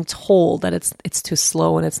 without being told that it's too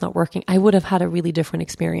slow and it's not working, I would have had a really different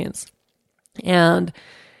experience. And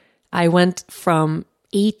I went from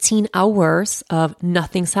 18 hours of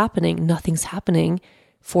nothing's happening,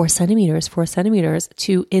 4 centimeters,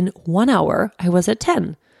 to in 1 hour, I was at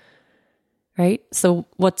 10, right? So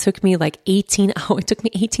what took me like 18 hours, it took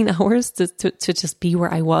me 18 hours to just be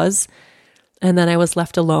where I was. And then I was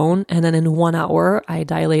left alone. And then in 1 hour, I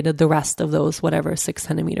dilated the rest of those, 6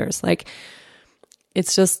 centimeters. Like,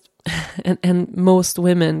 it's just, and most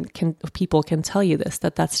people can tell you this,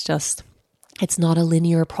 that's just, it's not a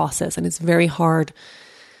linear process, and it's very hard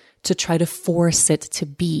to try to force it to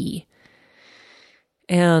be.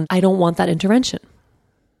 And I don't want that intervention,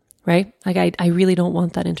 right? Like, I really don't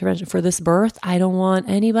want that intervention. For this birth, I don't want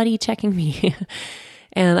anybody checking me.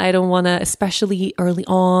 And I don't want to, especially early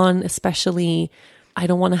on, especially I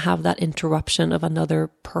don't want to have that interruption of another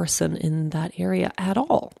person in that area at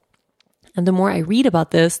all. And the more I read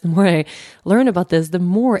about this, the more I learn about this, the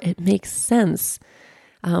more it makes sense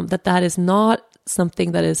that is not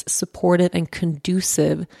something that is supportive and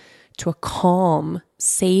conducive to a calm,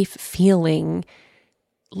 safe feeling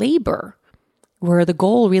labor, where the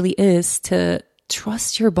goal really is to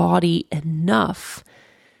trust your body enough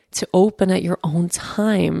to open at your own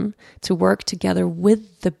time, to work together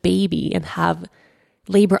with the baby and have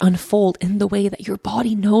labor unfold in the way that your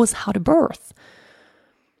body knows how to birth.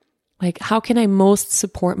 Like, how can I most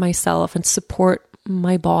support myself and support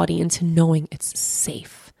my body into knowing it's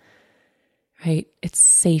safe, right? It's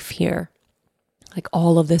safe here. Like,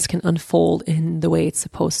 all of this can unfold in the way it's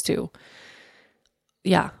supposed to.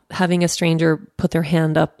 Yeah, having a stranger put their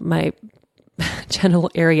hand up my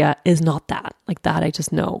genital area is not that. Like that, I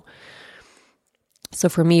just know. So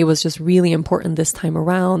for me, it was just really important this time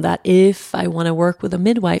around that if I want to work with a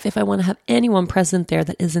midwife, if I want to have anyone present there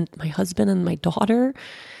that isn't my husband and my daughter,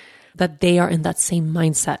 that they are in that same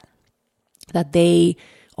mindset, that they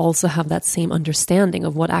also have that same understanding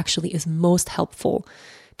of what actually is most helpful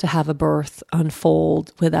to have a birth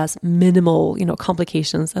unfold with as minimal,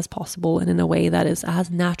 complications as possible, and in a way that is as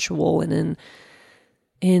natural and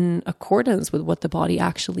in accordance with what the body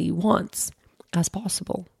actually wants as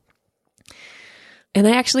possible. And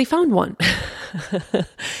I actually found one.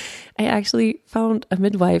 I actually found a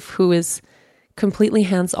midwife who is completely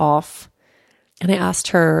hands off. And I asked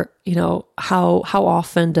her, how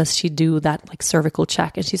often does she do that like cervical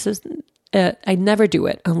check? And she says, I never do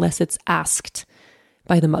it unless it's asked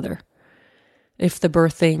by the mother. If the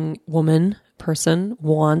birthing person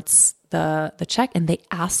wants the check and they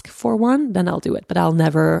ask for one, then I'll do it. But I'll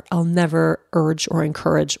never urge or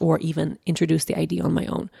encourage or even introduce the idea on my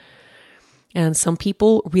own. And some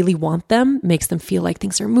people really want them, makes them feel like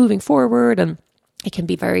things are moving forward, and it can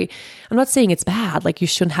be I'm not saying it's bad, like you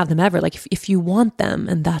shouldn't have them ever. Like if you want them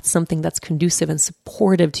and that's something that's conducive and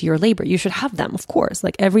supportive to your labor, you should have them, of course.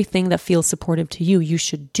 Like everything that feels supportive to you, you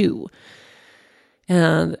should do.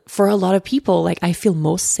 And for a lot of people, like I feel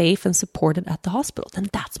most safe and supported at the hospital, then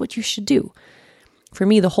that's what you should do. For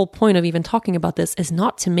me, the whole point of even talking about this is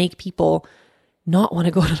not to make people not want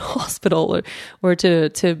to go to the hospital or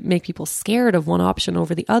to make people scared of one option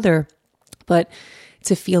over the other, but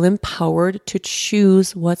to feel empowered to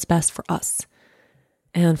choose what's best for us.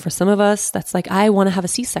 And for some of us, that's like, I want to have a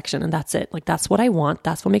C-section and that's it. Like, that's what I want.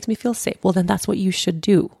 That's what makes me feel safe. Well, then that's what you should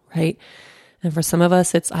do, right? And for some of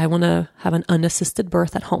us, it's, I want to have an unassisted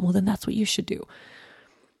birth at home. Well, then that's what you should do.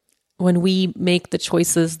 When we make the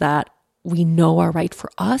choices that we know are right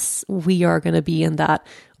for us, we are going to be in that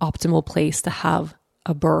optimal place to have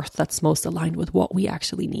a birth that's most aligned with what we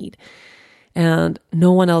actually need. And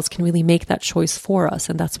no one else can really make that choice for us.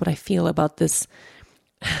 And that's what I feel about this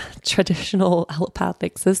traditional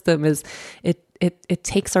allopathic system is it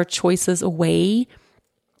takes our choices away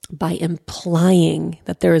by implying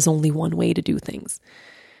that there is only one way to do things,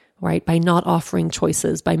 right? By not offering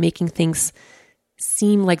choices, by making things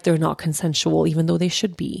seem like they're not consensual, even though they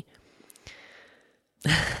should be.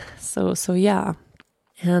 So yeah.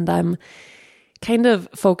 And I'm kind of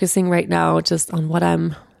focusing right now just on what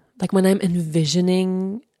I'm like when I'm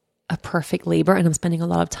envisioning a perfect labor, and I'm spending a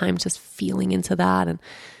lot of time just feeling into that and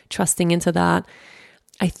trusting into that.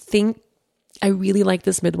 I think I really like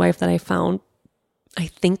this midwife that I found. I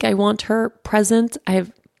think I want her present.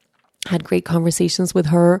 I've had great conversations with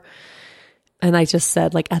her. And I just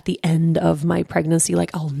said, like, at the end of my pregnancy,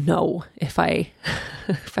 like, I'll know if I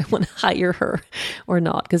want to hire her or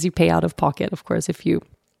not, because you pay out of pocket, of course, if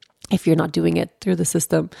you're not doing it through the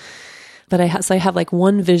system. But I have like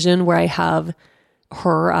one vision where I have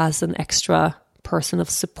her as an extra person of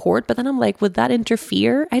support. But then I'm like, would that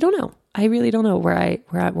interfere? I don't know. I really don't know where I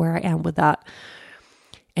am with that.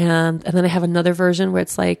 And then I have another version where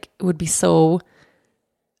it's like, it would be so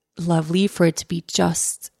lovely for it to be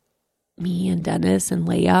just me and Dennis and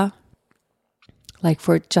Leia, like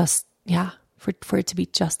for it to be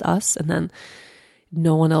just us, and then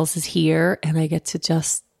no one else is here, and I get to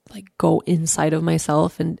just like go inside of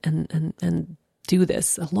myself and do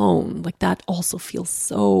this alone. Like that also feels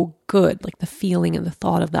so good, like the feeling and the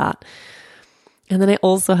thought of that. And then I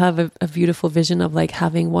also have a beautiful vision of like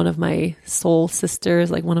having one of my soul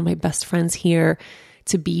sisters, like one of my best friends here,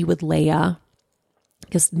 to be with Leia,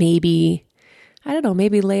 because maybe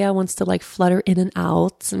Leia wants to like flutter in and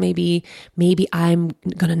out. Maybe I'm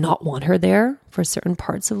going to not want her there for certain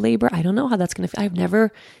parts of labor. I don't know how that's going to feel. I've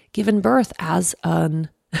never given birth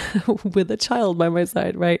with a child by my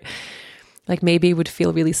side, right? Like maybe it would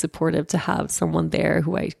feel really supportive to have someone there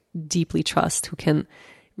who I deeply trust, who can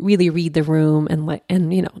really read the room and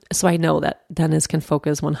so I know that Dennis can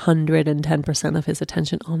focus 110% of his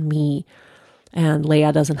attention on me, and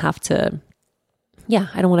Leia doesn't have to,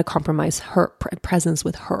 I don't want to compromise her presence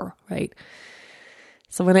with her, right?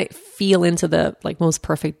 So when I feel into the most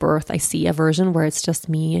perfect birth, I see a version where it's just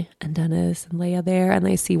me and Dennis and Leia there, and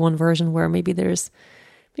I see one version where maybe there's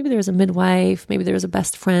a midwife, maybe there's a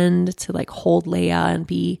best friend to hold Leia and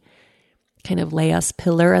be kind of Leia's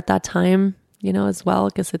pillar at that time, as well,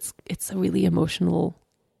 because it's a really emotional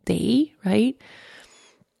day, right?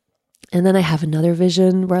 And then I have another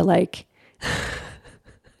vision where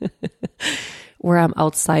where I'm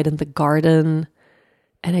outside in the garden,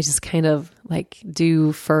 and I just kind of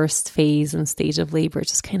do first phase and stage of labor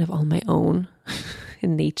just kind of on my own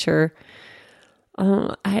in nature.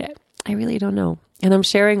 I really don't know. And I'm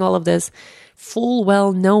sharing all of this full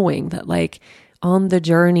well knowing that on the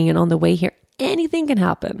journey and on the way here, anything can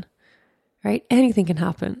happen, right? Anything can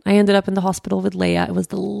happen. I ended up in the hospital with Leia. It was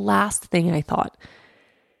the last thing I thought.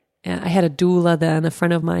 And I had a doula then, a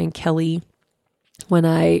friend of mine, Kelly, when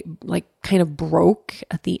I kind of broke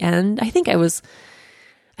at the end. I think I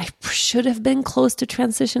should have been close to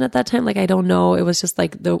transition at that time. I don't know. It was just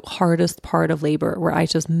the hardest part of labor where I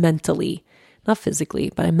just mentally, not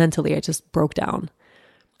physically, but I just broke down.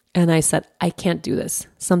 And I said, I can't do this.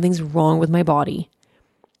 Something's wrong with my body.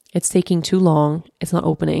 It's taking too long. It's not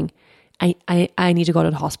opening. I need to go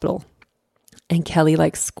to the hospital. And Kelly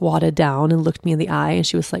squatted down and looked me in the eye, and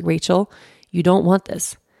she was like, Rachel, you don't want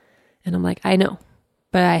this. And I'm like, I know,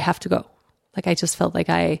 but I have to go. I just felt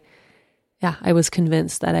I was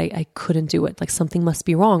convinced that I couldn't do it. Something must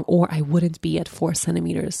be wrong, or I wouldn't be at 4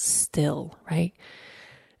 centimeters still, right?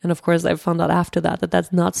 And of course, I found out after that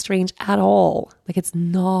that's not strange at all. It's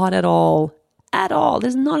not at all.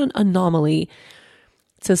 There's not an anomaly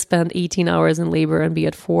to spend 18 hours in labor and be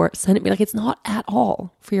at 4 centimeters. It's not at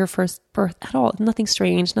all for your first birth at all. Nothing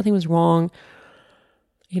strange. Nothing was wrong,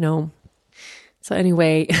 So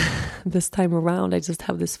anyway, this time around, I just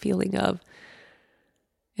have this feeling of,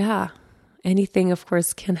 anything, of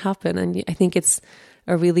course, can happen. And I think it's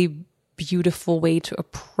a really beautiful way to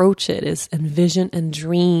approach it, is envision and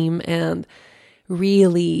dream and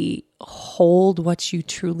really hold what you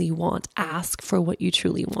truly want. Ask for what you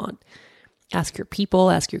truly want. Ask your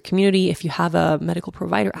people, ask your community. If you have a medical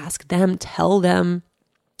provider, ask them, tell them,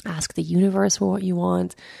 ask the universe for what you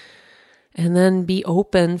want. And then be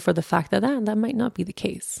open for the fact that that might not be the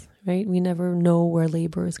case, right? We never know where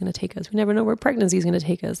labor is going to take us. We never know where pregnancy is going to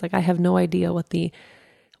take us. I have no idea what the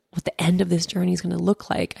end of this journey is going to look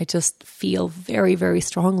like. I just feel very, very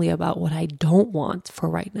strongly about what I don't want for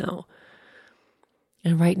right now.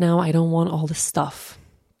 And right now, I don't want all the stuff.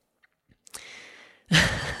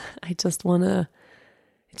 I just want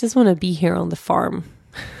to be here on the farm,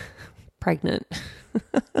 pregnant.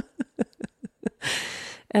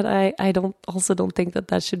 And I don't think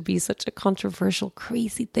that should be such a controversial,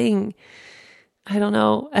 crazy thing. I don't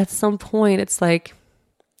know. At some point, it's I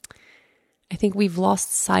think we've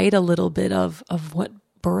lost sight a little bit of what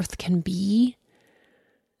birth can be.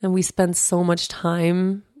 And we spend so much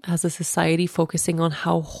time as a society focusing on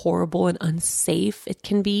how horrible and unsafe it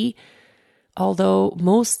can be. Although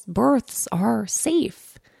most births are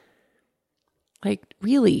safe.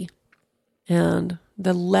 Really. And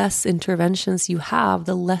the less interventions you have,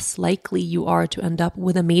 the less likely you are to end up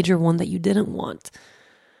with a major one that you didn't want.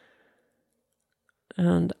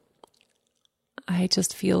 And I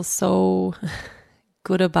just feel so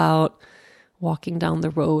good about walking down the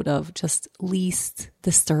road of just least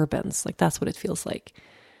disturbance. That's what it feels like.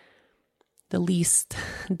 The least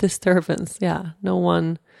disturbance. Yeah. No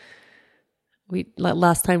one.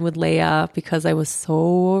 Last time with Leia, because I was so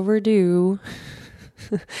overdue,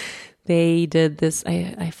 they did this,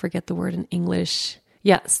 I forget the word in English.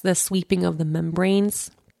 Yes, the sweeping of the membranes.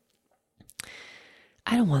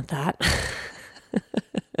 I don't want that.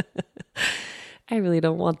 I really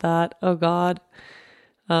don't want that. Oh God.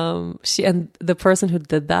 The person who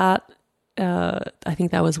did that, I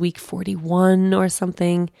think that was week 41 or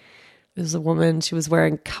something. It was a woman. She was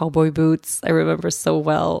wearing cowboy boots. I remember so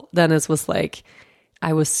well. Dennis was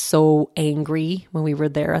I was so angry when we were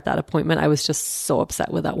there at that appointment. I was just so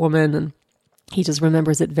upset with that woman. And he just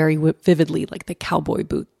remembers it very vividly, the cowboy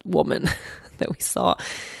boot woman that we saw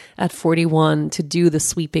at 41 to do the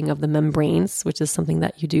sweeping of the membranes, which is something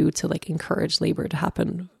that you do to encourage labor to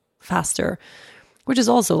happen faster, which is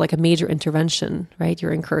also a major intervention, right?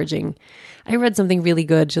 You're encouraging. I read something really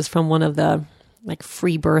good just from one of the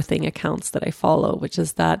free birthing accounts that I follow, which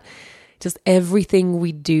is that just everything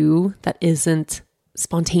we do that isn't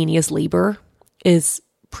spontaneous labor is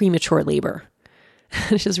premature labor.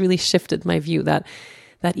 It just really shifted my view that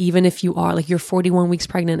that even if you are like, you're 41 weeks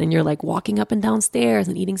pregnant and you're like walking up and down stairs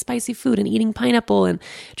and eating spicy food and eating pineapple and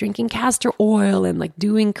drinking castor oil and like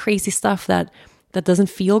doing crazy stuff that doesn't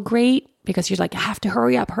feel great because you're like, I have to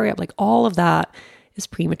hurry up. Like all of that is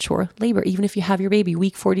premature labor. Even if you have your baby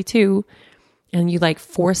week 42 and you like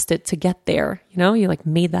forced it to get there, you know, you like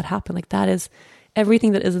made that happen. Like that is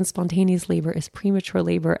everything that isn't spontaneous labor is premature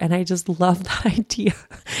labor. And I just love that idea,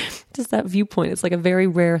 just that viewpoint. It's like a very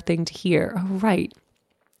rare thing to hear. Oh, right.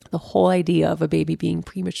 The whole idea of a baby being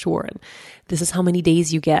premature and this is how many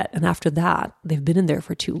days you get. And after that, they've been in there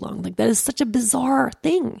for too long. Like that is such a bizarre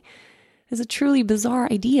thing. It's a truly bizarre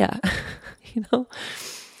idea, you know?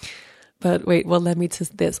 But wait, what led me to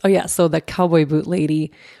this? Oh yeah, so the cowboy boot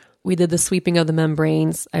lady, we did the sweeping of the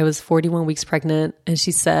membranes. I was 41 weeks pregnant and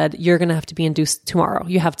she said, you're going to have to be induced tomorrow.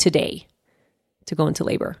 You have today to go into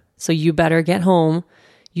labor. So you better get home.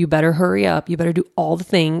 You better hurry up. You better do all the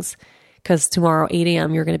things because tomorrow, 8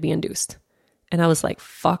 a.m., you're going to be induced. And I was like,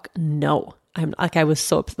 fuck no. I was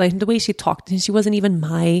so upset. Like the way she talked, and she wasn't even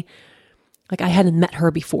I hadn't met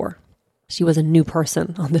her before. She was a new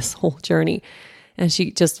person on this whole journey. And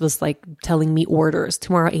she just was like telling me orders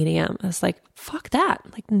tomorrow, 8 a.m. I was like, fuck that.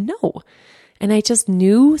 Like, no. And I just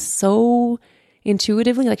knew so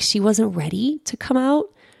intuitively, like she wasn't ready to come out.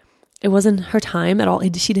 It wasn't her time at all.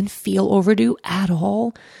 She didn't feel overdue at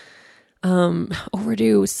all.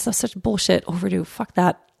 Overdue, such bullshit, overdue. Fuck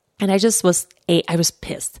that. And I was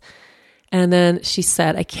pissed. And then she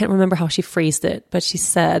said, I can't remember how she phrased it, but she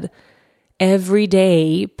said, every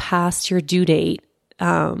day past your due date,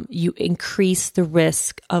 you increase the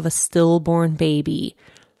risk of a stillborn baby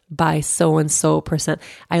by so-and-so percent.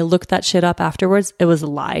 I looked that shit up afterwards. It was a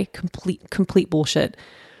lie, complete bullshit.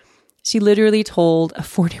 She literally told a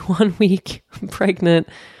 41-week pregnant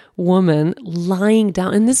woman lying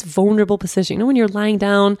down in this vulnerable position. You know, when you're lying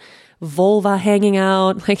down, vulva hanging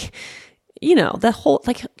out, like, you know, that whole,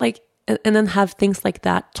 like, and then have things like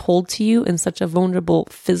that told to you in such a vulnerable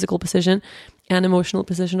physical position and emotional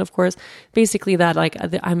position, of course. Basically that like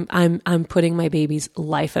I'm putting my baby's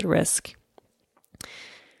life at risk.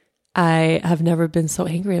 I have never been so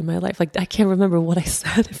angry in my life. Like I can't remember what I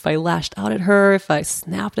said, if I lashed out at her, if I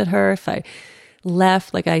snapped at her, if I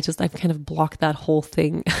left, like I've kind of blocked that whole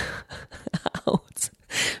thing out.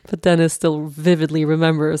 But Dennis still vividly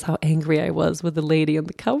remembers how angry I was with the lady in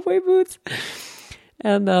the cowboy boots.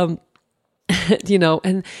 And you know,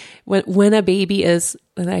 and when a baby is,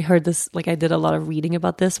 and I heard this, like I did a lot of reading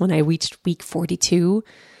about this when I reached week 42,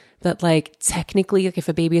 that like technically, like if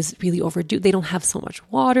a baby is really overdue, they don't have so much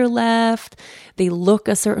water left. They look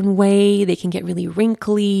a certain way. They can get really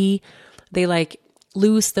wrinkly. They like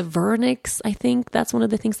lose the vernix. I think that's one of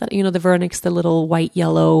the things that, you know, the vernix, the little white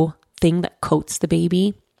yellow thing that coats the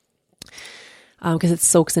baby, because it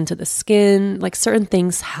soaks into the skin. Like certain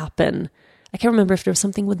things happen. I can't remember if there was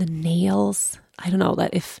something with the nails. I don't know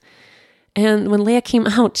and when Leia came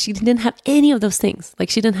out, she didn't have any of those things. Like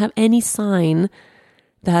she didn't have any sign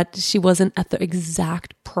that she wasn't at the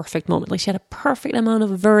exact perfect moment. Like she had a perfect amount of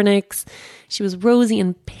vernix. She was rosy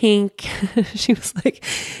and pink. She was like,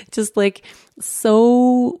 just like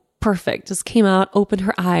so perfect. Just came out, opened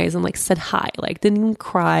her eyes and like said hi, like didn't even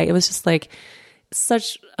cry. It was just like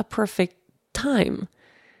such a perfect time.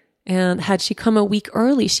 And had she come a week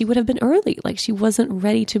early, she would have been early. Like she wasn't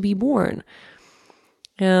ready to be born.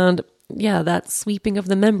 And yeah, that sweeping of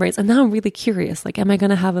the membranes. And now I'm really curious, like, am I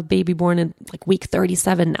going to have a baby born in like week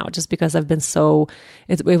 37 now? Just because I've been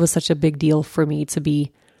it was such a big deal for me to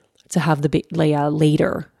have the Leia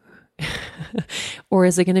later. Or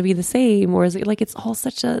is it going to be the same? Or is it like, it's all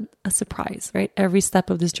such a surprise, right? Every step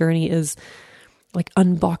of this journey is like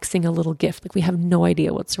unboxing a little gift. Like we have no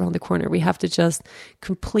idea what's around the corner. We have to just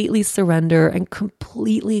completely surrender and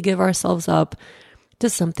completely give ourselves up to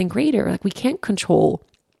something greater. Like we can't control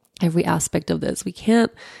every aspect of this. We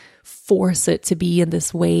can't force it to be in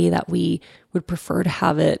this way that we would prefer to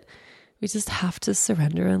have it. We just have to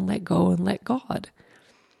surrender and let go and let God.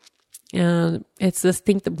 And it's this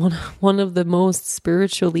thing that one of the most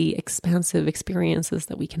spiritually expansive experiences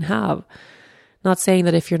that we can have. Not saying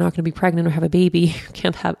that if you're not going to be pregnant or have a baby, you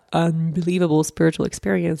can't have unbelievable spiritual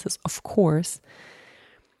experiences, of course.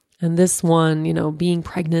 And this one, you know, being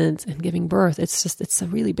pregnant and giving birth, it's a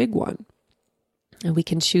really big one. And we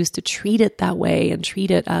can choose to treat it that way and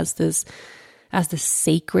treat it as this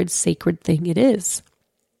sacred thing it is.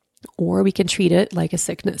 Or we can treat it like a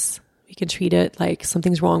sickness. We can treat it like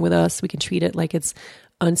something's wrong with us. We can treat it like it's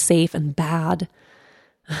unsafe and bad.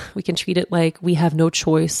 We can treat it like we have no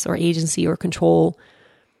choice or agency or control.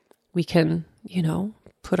 We can, you know,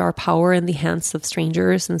 put our power in the hands of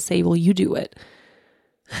strangers and say, well, you do it.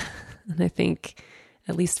 And I think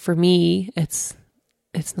at least for me, it's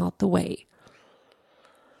not the way.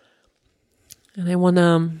 And I want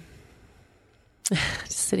to,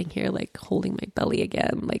 just sitting here like holding my belly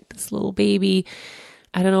again, like this little baby.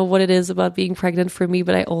 I don't know what it is about being pregnant for me,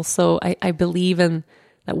 but I believe in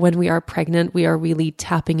that when we are pregnant, we are really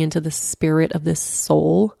tapping into the spirit of this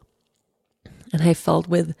soul. And I felt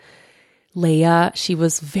with Leia, she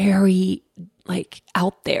was very like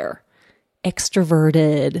out there,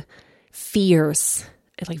 extroverted, fierce,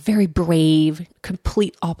 like very brave,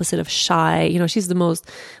 complete opposite of shy. You know, she's the most,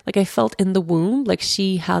 like I felt in the womb, like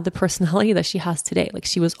she had the personality that she has today. Like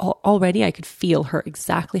she was already, I could feel her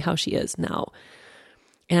exactly how she is now.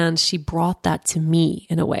 And she brought that to me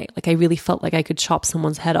in a way. Like I really felt like I could chop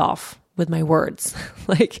someone's head off with my words.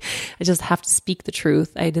 Like I just have to speak the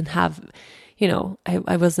truth. I didn't have, you know, I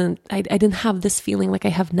didn't have this feeling like I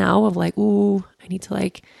have now of like, ooh, I need to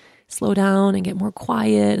like slow down and get more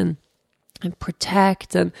quiet and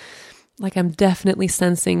protect. And like, I'm definitely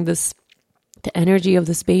sensing this, the energy of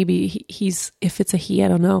this baby. He's, if it's a he, I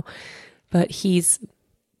don't know, but he's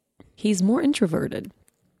more introverted.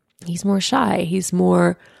 He's more shy. He's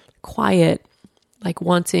more quiet, like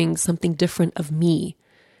wanting something different of me.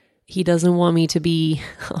 He doesn't want me to be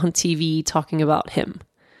on TV talking about him,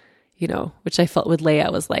 you know, which I felt with Leia.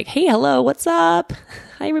 I was like, hey, hello, what's up?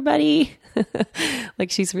 Hi, everybody.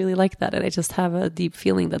 Like she's really like that. And I just have a deep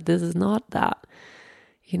feeling that this is not that,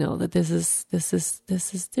 you know, that this is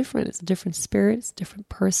different. It's a different spirit. It's a different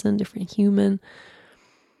person, different human.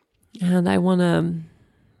 And I want to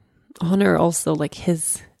honor also like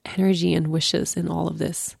his energy and wishes in all of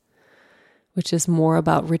this, which is more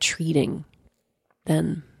about retreating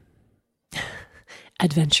than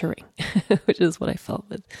adventuring, which is what I felt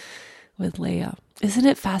with Leia. Isn't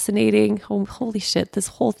it fascinating? Oh, holy shit, this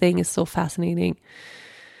whole thing is so fascinating.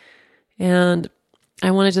 And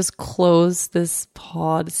I want to just close this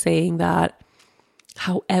pod saying that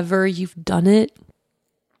however you've done it,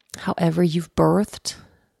 however you've birthed,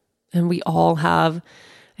 and we all have,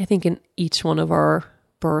 I think in each one of our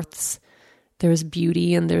births, there's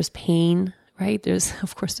beauty and there's pain, right? There's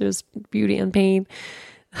beauty and pain.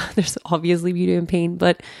 There's obviously beauty and pain,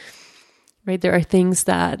 but right, there are things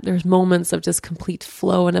that there's moments of just complete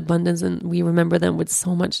flow and abundance, and we remember them with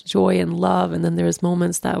so much joy and love. And then there's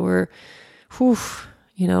moments that were,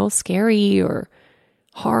 you know, scary or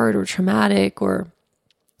hard or traumatic, or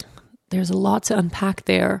there's a lot to unpack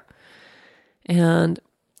there. And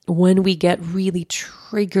when we get really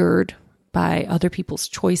triggered by other people's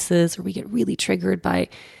choices, or we get really triggered by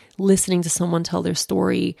listening to someone tell their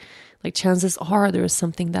story, like chances are there is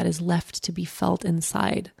something that is left to be felt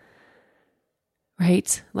inside,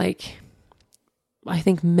 right? Like I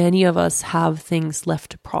think many of us have things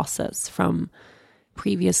left to process from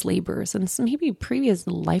previous labors and maybe previous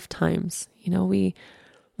lifetimes. You know, we,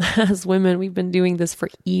 as women, we've been doing this for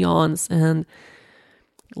eons, and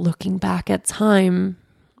looking back at time,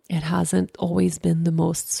 it hasn't always been the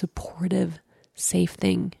most supportive, safe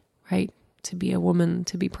thing, right? To be a woman,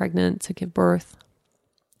 to be pregnant, to give birth.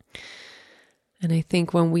 And I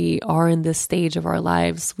think when we are in this stage of our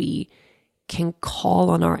lives, we can call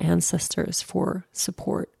on our ancestors for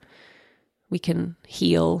support. We can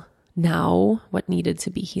heal now what needed to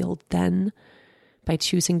be healed then by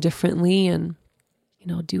choosing differently and, you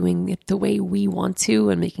know, doing it the way we want to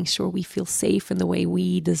and making sure we feel safe in the way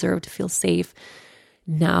we deserve to feel safe.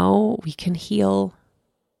 Now we can heal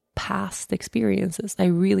past experiences. I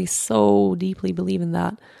really so deeply believe in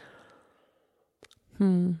that.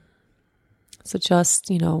 So just,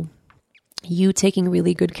 you know, you taking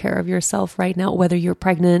really good care of yourself right now, whether you're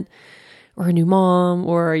pregnant or a new mom,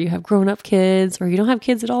 or you have grown up kids, or you don't have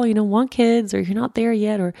kids at all, you don't want kids, or you're not there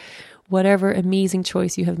yet, or whatever amazing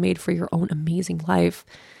choice you have made for your own amazing life.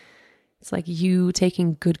 It's like you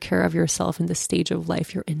taking good care of yourself in the stage of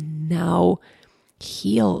life you're in now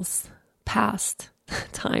heals past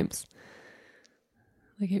times.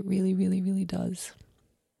 Like it really, really, really does.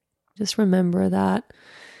 Just remember that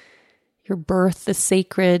your birth is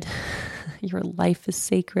sacred. Your life is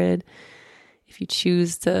sacred. If you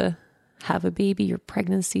choose to have a baby, your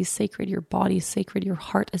pregnancy is sacred. Your body is sacred. Your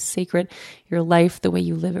heart is sacred. Your life, the way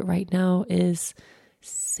you live it right now, is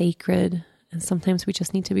sacred. And sometimes we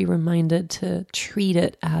just need to be reminded to treat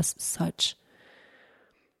it as such.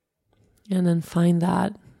 And then find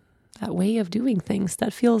that way of doing things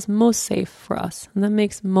that feels most safe for us and that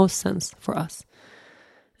makes most sense for us.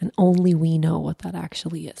 And only we know what that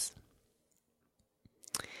actually is.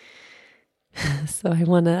 So I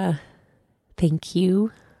want to thank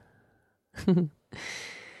you.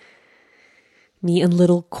 me and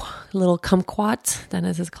little kumquat.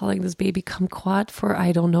 Dennis is calling this baby kumquat for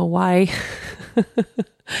I don't know why.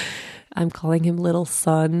 I'm calling him little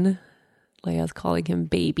son. Leia's calling him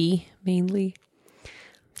baby mainly.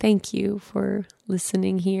 Thank you for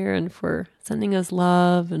listening here and for sending us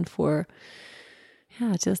love and for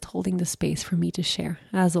just holding the space for me to share.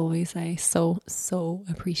 As always, I so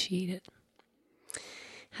appreciate it.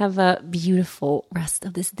 Have a beautiful rest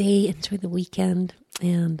of this day. Enjoy the weekend.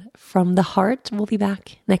 And From the Heart, we'll be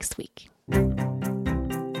back next week.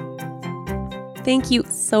 Thank you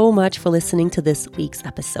so much for listening to this week's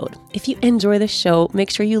episode. If you enjoy the show, make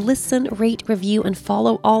sure you listen, rate, review, and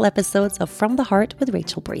follow all episodes of From the Heart with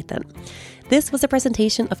Rachel Brathen. This was a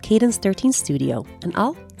presentation of Cadence 13 Studio, and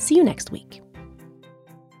I'll see you next week.